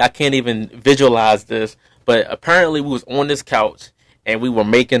idea. I can't even visualize this. But apparently, we was on this couch and we were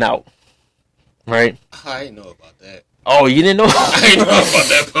making out, right? I didn't know about that. Oh, you didn't know? I didn't know about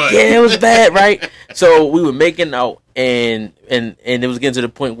that part. Yeah, it was bad, right? So we were making out, and it was getting to the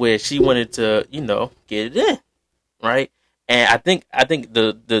point where she wanted to, get it in, right? And I think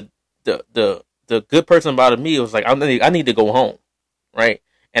the good person about me was like, I need to go home, right?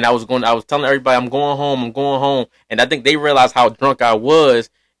 And I was telling everybody I'm going home, and I think they realized how drunk I was,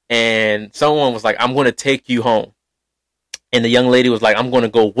 and someone was like, I'm going to take you home, and the young lady was like, I'm going to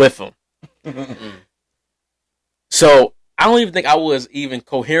go with him. So I don't even think I was even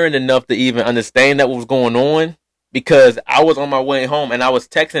coherent enough to even understand that what was going on, because I was on my way home and I was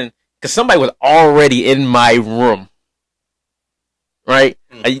texting because somebody was already in my room. Right?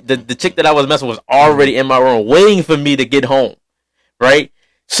 The chick that I was messing with was already in my room waiting for me to get home. Right?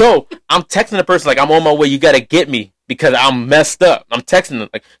 So I'm texting the person like, I'm on my way. You got to get me because I'm messed up. I'm texting them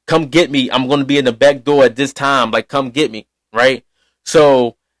like, come get me. I'm going to be in the back door at this time. Like, come get me. Right?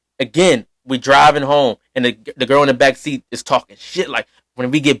 So again, we driving home, and the girl in the back seat is talking shit like,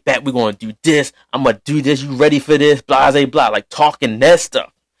 when we get back, we're going to do this. I'm going to do this. You ready for this? Blah, blah, blah. Like, talking that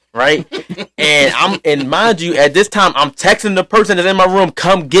stuff, right? and mind you, at this time, I'm texting the person that's in my room,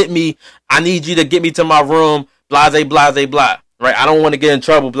 come get me. I need you to get me to my room, blah, blah, blah, blah, right? I don't want to get in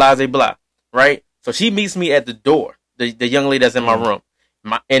trouble, blah, blah, blah, right? So she meets me at the door, the young lady that's in my room.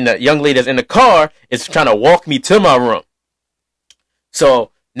 And the young lady that's in the car is trying to walk me to my room. So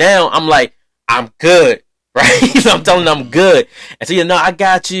now I'm like, I'm good, right? So I'm telling them I'm good. And so, I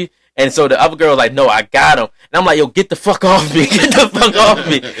got you. And so the other girl was like, no, I got him. And I'm like, yo, get the fuck off me. Get the fuck off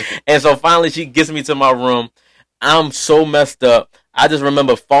me. And so finally she gets me to my room. I'm so messed up. I just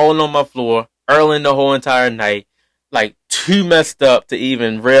remember falling on my floor, earling the whole entire night, like too messed up to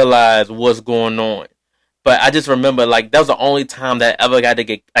even realize what's going on. But I just remember, like, that was the only time that I ever got to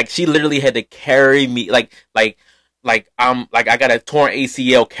get, like, she literally had to carry me, like I got a torn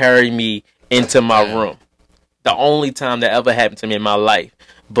ACL carry me into my room. The only time that ever happened to me in my life.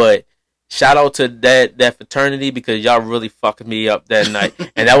 But shout out to that fraternity, because y'all really fucked me up that night.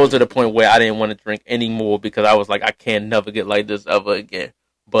 And that was to the point where I didn't want to drink anymore, because I was like, I can't never get like this ever again.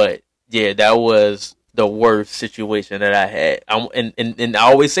 But yeah, that was the worst situation that I had. And I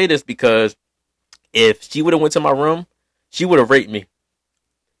always say this because if she would have went to my room, she would have raped me.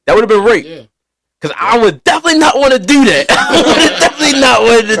 That would have been rape. Yeah. Because I would definitely not want to do that. I would definitely not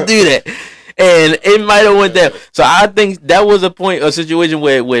want to do that. And it might have went down. So I think that was a situation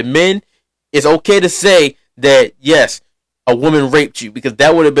where men, it's okay to say that, yes, a woman raped you. Because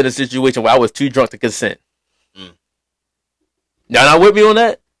that would have been a situation where I was too drunk to consent. Y'all not with me on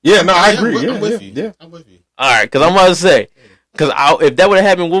that? Yeah, no, I agree. I'm with you. Yeah. I'm with you. All right, because I'm about to say. Because if that would have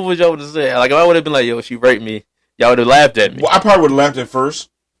happened, what would y'all would have said? Like, if I would have been like, yo, she raped me, y'all would have laughed at me. Well, I probably would have laughed at first.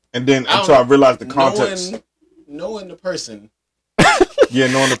 And then until I realized the context. Knowing the person. Yeah,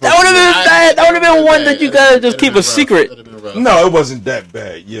 knowing the person. That would have been bad. That would have been one that you gotta just keep a secret. No, it wasn't that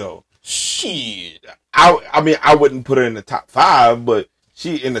bad, yo. Shit. I mean, I wouldn't put her in the top 5, but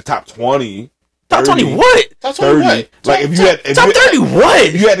she in the top 20. Top 20 what? Top 20 what? Like, if you had... Top 30 what?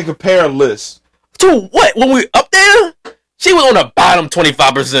 If you had to compare a list. To what? When we up there? She was on the bottom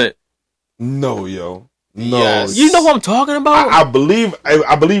 25%. No, yo. No. Yes. You know what I'm talking about? I believe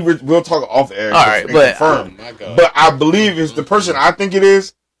we'll talk off air. All right, but confirm. Oh my God. But I believe it's the person I think it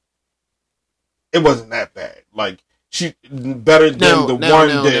is. It wasn't that bad. Like, she better than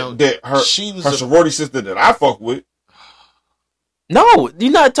that her sorority sister that I fuck with. No,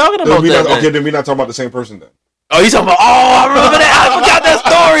 you're not talking about that. Okay, then we're not talking about the same person then. Oh, you talking about? Oh, I remember that. I forgot that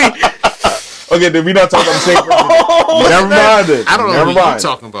story. Okay, then we're not talking about the same person. Never mind then. I don't know who you're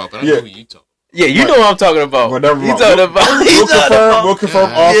talking about, but I know who you talking about. Yeah, you know what I'm talking about. Well, never mind. We'll confirm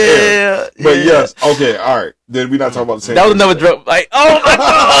off air. But yes, okay, all right. Then we're not talking about the same. That was another drug. Like, oh my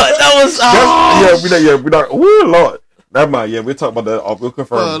God, that was. We're not. Oh Lord, never mind. Yeah, we'll talk about that. We'll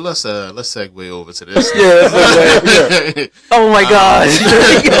confirm. Well, let's segue over to this. Yeah. Oh my God.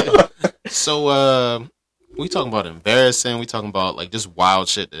 So we talking about embarrassing. We talking about like just wild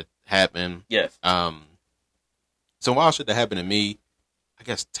shit that happened. Yes. Some wild shit that happened to me, I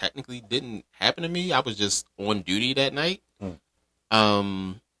guess technically didn't happen to me. I was just on duty that night.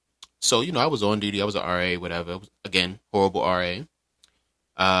 So, I was on duty. I was an RA, whatever. It was, again, horrible RA.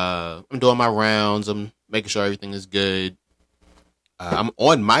 I'm doing my rounds. I'm making sure everything is good. I'm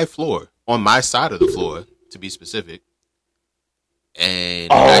on my floor, on my side of the floor, to be specific.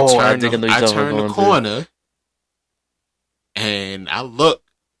 And I turned the corner, and I look,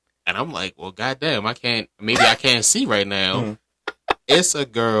 and I'm like, well, goddamn, maybe I can't see right now. It's a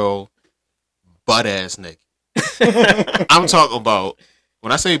girl butt ass naked. I'm talking about,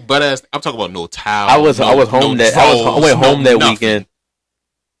 when I say butt ass, I'm talking about no towel. I went home that weekend.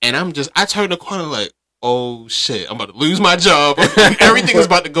 And I turned the corner like, oh shit, I'm about to lose my job. Everything is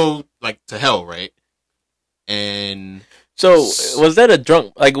about to go like to hell, right? And So was that a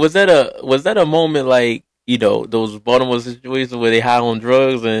drunk? Like, was that a moment like, you know, those Baltimore situations where they high on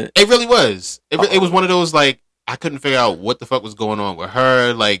drugs and it really was. It was one of those like I couldn't figure out what the fuck was going on with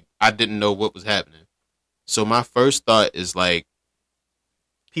her. Like I didn't know what was happening. So my first thought is like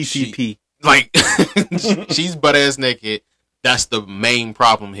PCP? She's butt ass naked. That's the main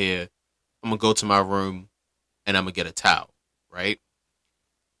problem here. I'm gonna go to my room and I'm gonna get a towel. Right?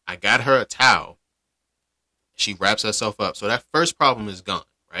 I got her a towel. She wraps herself up. So that first problem is gone,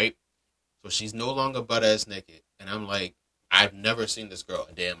 right? So she's no longer butt ass naked. And I'm like, I've never seen this girl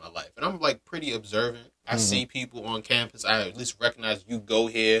a day in my life. And I'm like pretty observant. I see people on campus. I at least recognize you go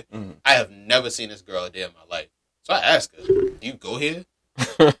here. I have never seen this girl a day in my life. So I ask her, do you go here?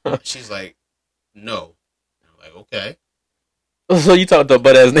 She's like, no. I'm like, okay. So you talked about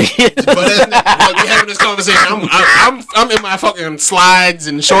butt ass naked? Butt ass naked. Like, we having this conversation. I'm in my fucking slides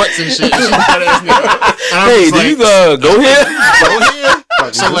and shorts and shit. She's butt ass naked. Hey, do you go here? Go here?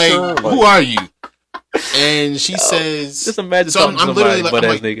 So like, who are you? And she says, just imagine so I'm literally like, butt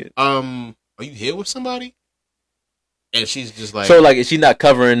ass naked. Are you here with somebody? And she's just like, so like, is she not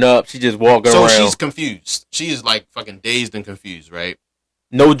covering up? She just walking around. So she's confused. She is like fucking dazed and confused, right?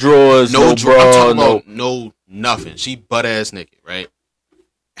 No drawers, no bra, no nothing. She butt ass naked, right?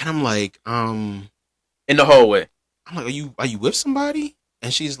 And I'm like, in the hallway. I'm like, are you with somebody?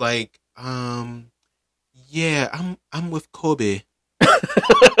 And she's like, yeah, I'm with Kobe.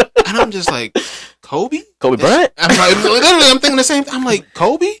 And I'm just like, Kobe Bryant? I'm like, literally, I'm thinking the same thing. I'm like,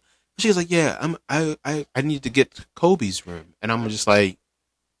 Kobe? She's like, yeah, I need to get to Kobe's room. And I'm just like,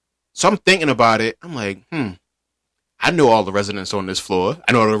 so I'm thinking about it. I'm like, I know all the residents on this floor.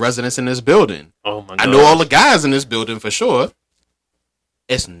 I know all the residents in this building. Oh my God. I know all the guys in this building for sure.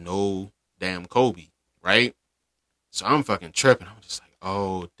 It's no damn Kobe, right? So I'm fucking tripping. I'm just like,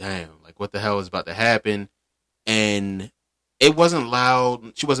 oh, damn. Like, what the hell is about to happen? And it wasn't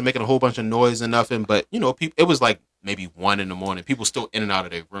loud. She wasn't making a whole bunch of noise or nothing. But, you know, it was like maybe 1 a.m. People still in and out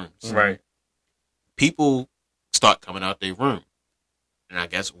of their rooms. Right. People start coming out their room. And I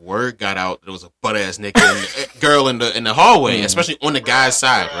guess word got out that there was a butt ass naked girl in the hallway, especially on the guy's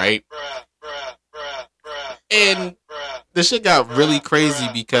side, right? And the shit got really crazy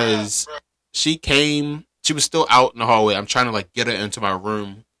because she was still out in the hallway. I'm trying to like get her into my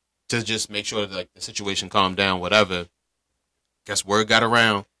room to just make sure that like the situation calmed down, whatever. Guess word got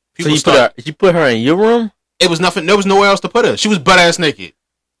around. People you put her in your room? It was nothing. There was nowhere else to put her. She was butt ass naked.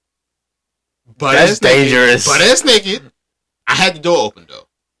 That's dangerous. Butt ass naked. I had the door open though.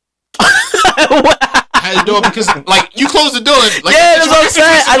 I had the door because like you closed the door. Like, yeah, that's what I'm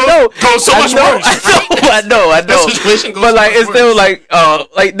saying. I know. Goes so much worse. I know. But like it's still like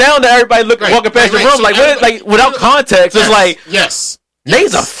now that everybody walking past your room, like without context, it's like yes.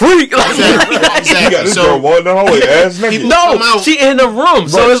 Nate's a freak. Like, exactly. You got this girl walking the hallway ass naked. No, she in the room,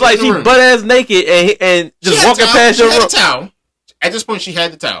 so it's like she butt ass naked and just walking past your room. Towel. At this point, she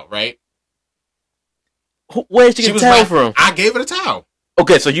had the towel, right? Where did she get the towel from? I gave her the towel.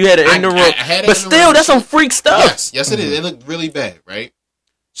 Okay, so you had it in the room, but still, that's some freak stuff. Yes, it is. It looked really bad, right?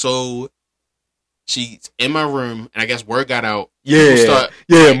 So she's in my room, and I guess word got out.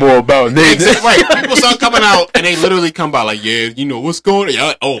 More about Nate. Right, people start coming out, and they literally come by like, yeah, you know what's going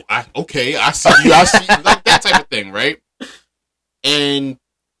on. Okay, I see you, like that type of thing, right? And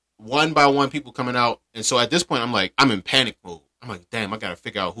one by one, people coming out, and so at this point, I'm like, I'm in panic mode. I'm like, damn, I gotta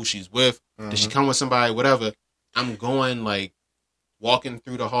figure out who she's with. Did she come with somebody? Whatever. I'm going like walking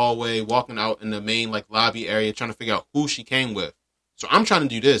through the hallway, walking out in the main like lobby area, trying to figure out who she came with. So I'm trying to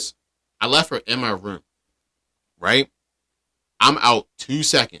do this. I left her in my room, right? I'm out 2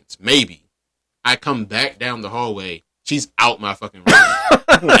 seconds, maybe. I come back down the hallway. She's out my fucking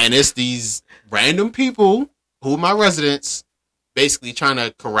room. And it's these random people who are my residents basically trying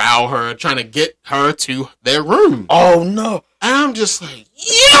to corral her, trying to get her to their room. Oh, no. And I'm just like,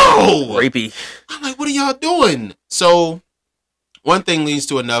 yo! Rapey. I'm like, what are y'all doing? So one thing leads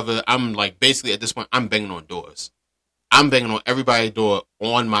to another. I'm like, basically at this point, I'm banging on doors. I'm banging on everybody's door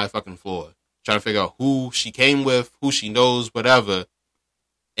on my fucking floor, trying to figure out who she came with, who she knows, whatever.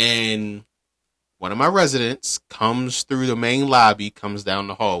 And one of my residents comes through the main lobby, comes down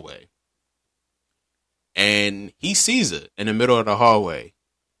the hallway. And he sees her in the middle of the hallway.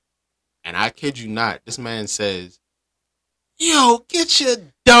 And I kid you not, this man says, yo, get your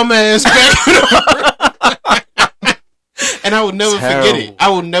dumb ass back. And I will never forget it. I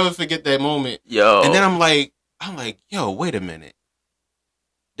will never forget that moment. Yo. And then I'm like, yo, wait a minute.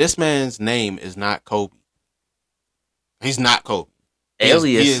 This man's name is not Kobe. He's not Kobe.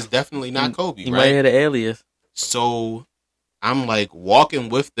 Alias. He is definitely not Kobe, You right? might have the alias. So I'm like walking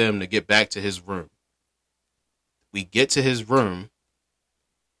with them to get back to his room. We get to his room.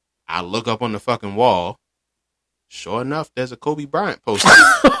 I look up on the fucking wall. Sure enough, there's a Kobe Bryant poster.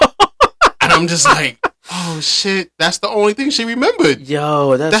 And I'm just like, oh shit, that's the only thing she remembered.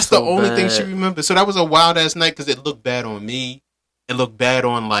 Yo, that's the so only thing bad. she remembered. So that was a wild ass night because it looked bad on me. It looked bad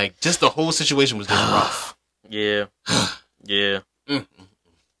on like just the whole situation was just rough. Yeah. Yeah. Mm.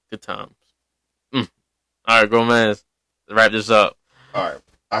 Good times. All right, grown man. Let's wrap this up. All right,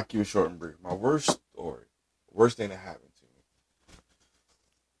 I'll keep it short and brief. My worst story, worst thing that happened to me.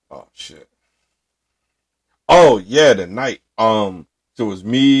 Oh shit. Oh yeah, the night. So it was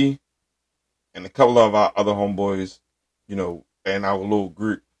me and a couple of our other homeboys, you know, and our little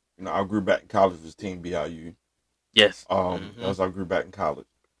group. You know, our group back in college was Team BIU. Yes. That was our group back in college.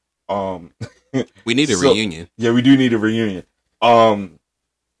 We need a reunion. Yeah, we do need a reunion. So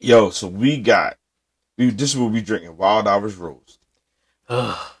this is what we drinking, Wild Irish Rose.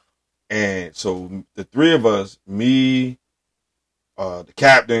 And so the three of us, me, the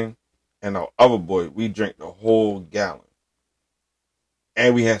captain, and our other boy, we drank the whole gallon.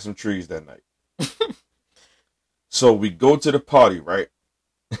 And we had some trees that night. So we go to the party, right?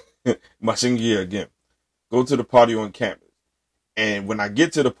 My senior year again. Go to the party on campus. And when I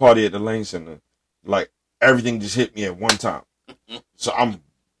get to the party at the Lane Center, like everything just hit me at one time. So I'm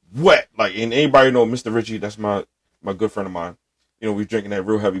wet. Like, and anybody know Mr. Richie, that's my good friend of mine. You know, we drinking that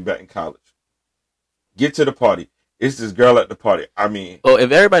real heavy back in college. Get to the party. It's this girl at the party. I mean, Oh,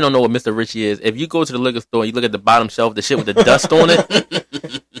 if everybody don't know what Mr. Richie is, if you go to the liquor store and you look at the bottom shelf, the shit with the dust on it,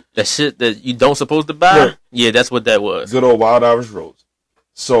 the shit that you don't supposed to buy, Right. yeah, that's what that was. good old Wild Irish Rose.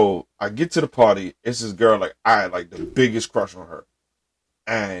 So I get to the party. It's this girl, like, I had like the biggest crush on her.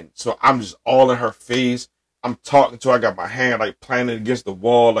 And so I'm just all in her face. I'm talking to her. I got my hand like planted against the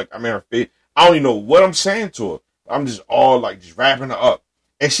wall. Like, I'm in her face. I don't even know what I'm saying to her. I'm just all like just wrapping her up.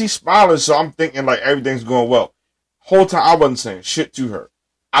 And she's smiling. So I'm thinking like everything's going well. Whole time I wasn't saying shit to her.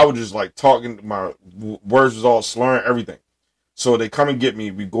 I was just like talking. My words was all slurring, everything. So they come and get me.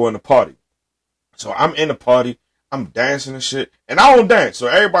 We go in the party. So I'm in the party. I'm dancing and shit. And I don't dance. So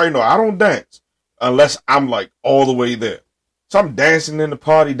everybody know I don't dance unless I'm like all the way there. So I'm dancing in the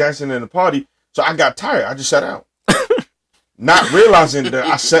party. So I got tired. I just sat down. Not realizing that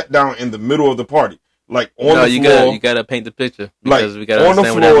I sat down in the middle of the party. Like on the floor. You gotta paint the picture. Like, Because we gotta on the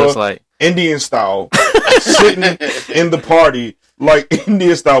understand what that floor, looks like. Indian style. Sitting in the party. Like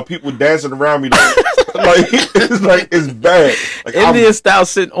Indian style. People dancing around me. Like it's bad. Like Indian style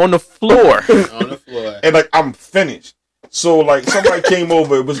sitting on the floor. On the floor. And like I'm finished. So like somebody came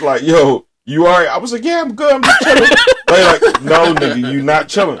over. It was like, yo, you alright? I was like, yeah, I'm good. I'm just chilling. like, no, nigga, you not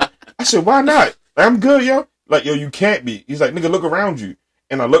chilling. I said, why not? Like, I'm good, yo. Like, yo, you can't be. He's like, nigga, look around you.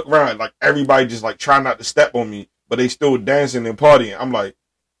 And I look around, like everybody just like trying not to step on me, but they still dancing and partying. I'm like,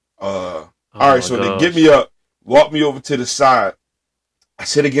 all right. So they get me up, walk me over to the side. I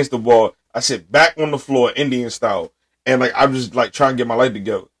sit against the wall. I sit back on the floor, Indian style, and like I'm just like trying to get my life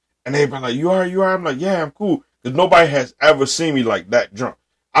together. And everybody like, you alright? You alright? I'm like, yeah, I'm cool. Because nobody has ever seen me like that drunk.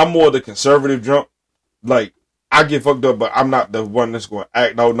 I'm more the conservative drunk. Like, I get fucked up, but I'm not the one that's going to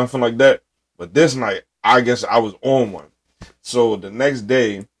act out, nothing like that. But this night, I guess I was on one. So the next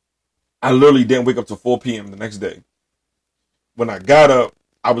day, I literally didn't wake up till 4 p.m. the next day. When I got up,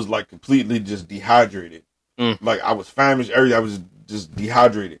 I was like completely just dehydrated. Like, I was famished, everything. I was just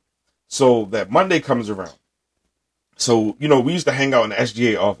dehydrated. So that Monday comes around. So, you know, we used to hang out in the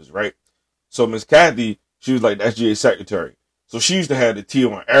SGA office, right? So Miss Kathy, she was like the SGA secretary. So she used to have the tea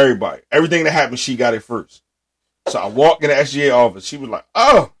on everybody. Everything that happened, she got it first. So I walked in the SGA office. She was like,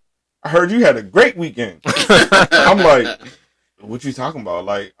 oh, I heard you had a great weekend. I'm like, what you talking about?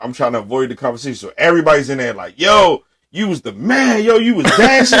 Like, I'm trying to avoid the conversation. So everybody's in there like, yo, you was the man. Yo, you was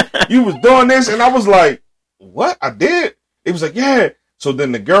dancing. You was doing this. And I was like, what? I did? It was like, yeah. So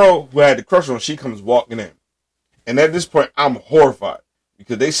then the girl who had the crush on, she comes walking in. And at this point, I'm horrified.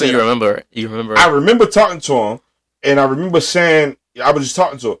 Because they So said, you remember? I remember talking to him, and I remember saying, I was just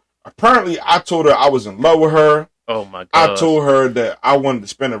talking to her. Apparently, I told her I was in love with her. Oh my god! I told her that I wanted to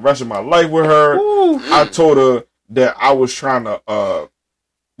spend the rest of my life with her. Ooh. I told her that I was trying to,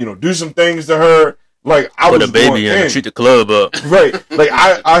 do some things to her. Like, I Put was a baby going in in. and shoot the club up. Right. Like,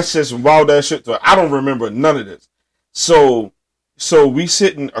 I said some wild ass shit to her. I don't remember none of this. So we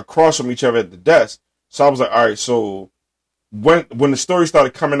sitting across from each other at the desk. So I was like, all right, so when the story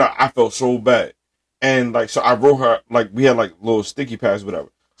started coming out, I felt so bad. And like, so I wrote her, like, we had like little sticky pads, whatever.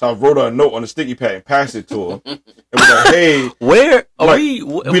 So I wrote her a note on the sticky pad and passed it to her. It was like, hey. Where are Like, we?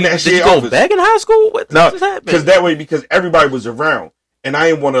 we in the Did you SGA go office. back in high school? What No, just happened? because that way, because everybody was around. and I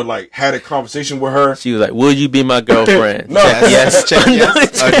didn't want to like had a conversation with her. She was like, "Will you be my girlfriend?" No. Yes. Check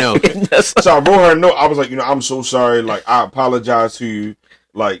yes. Or no. Yes. So I wrote her a note. I was like, I'm so sorry. Like, I apologize to you.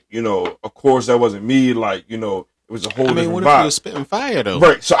 Like, of course that wasn't me. Like, it was a whole I mean, different what vibe. if you was spitting fire though?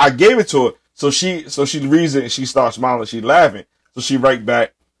 Right. So I gave it to her. So she reads it and she starts smiling. She laughing. So she write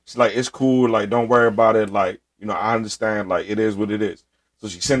back. She's like, "It's cool. Like, don't worry about it. Like, I understand. Like, it is what it is." So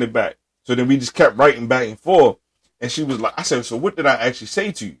she sent it back. So then we just kept writing back and forth. And she was like, I said, "So what did I actually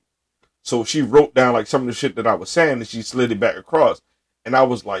say to you?" So she wrote down like some of the shit that I was saying and she slid it back across. And I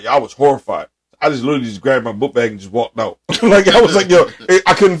was like, I was horrified. I just literally just grabbed my book bag and just walked out. Like, I was like, yo,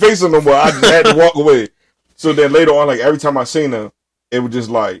 I couldn't face her no more. I just had to walk away. So then later on, like, every time I seen her, it was just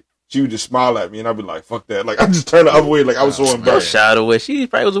like, she would just smile at me and I'd be like, fuck that. Like, I just turned the other way. Like, I was so Bro, embarrassed. shot away. She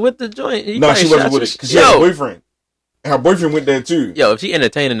probably was with the joint. No, she wasn't with it. Because she had a boyfriend. And her boyfriend went there too. Yo, if she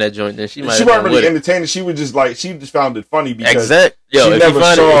entertaining that joint, then she might. She wasn't really entertaining. She was just like, she just found it funny because exact. Yo, she if, never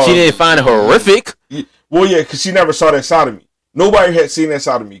if she didn't find it horrific. Well, yeah, because she never saw that side of me. Nobody had seen that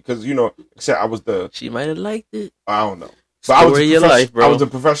side of me because except I was the. She might have liked it. I don't know. But I was your life, bro. I was a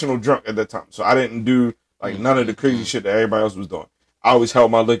professional drunk at that time, so I didn't do like none of the crazy shit that everybody else was doing. I always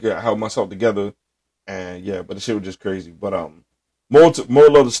held my liquor, I held myself together, and yeah, but the shit was just crazy. But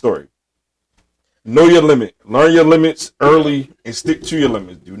moral of the story: know your limit, learn your limits early, and stick to your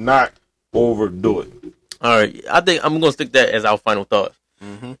limits. Do not overdo it. All right, I think I'm gonna stick that as our final thoughts.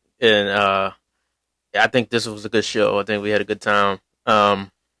 Mm-hmm. And yeah, I think this was a good show. I think we had a good time. From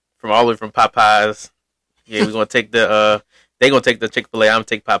all the way from Popeyes. Yeah, we're gonna take the they gonna take the Chick-fil-A, I'm gonna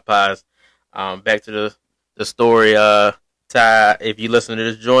take Popeyes. Back to the story, Ty, if you listen to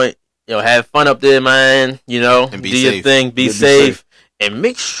this joint, have fun up there, man. And do your thing, be safe, and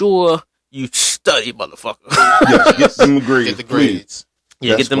make sure you study, motherfucker. Yes, get them grades. Get the grades.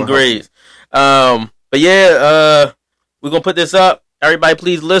 Yeah, That's get them what grades. But yeah, we're gonna put this up. Everybody,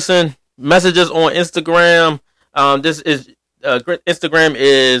 please listen. Messages on Instagram. This is Instagram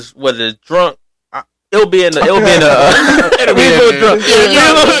is drunk. It'll be in the. It'll be in the.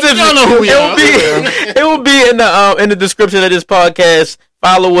 It will be in the description of this podcast.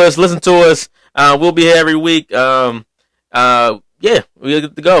 Follow us. Listen to us. We'll be here every week. Yeah, we're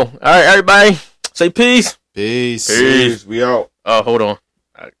good to go. All right, everybody. Say peace. Peace. Peace. We out. Oh, hold on.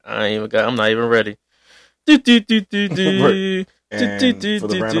 I'm not even ready. And for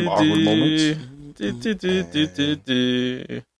the random awkward moments.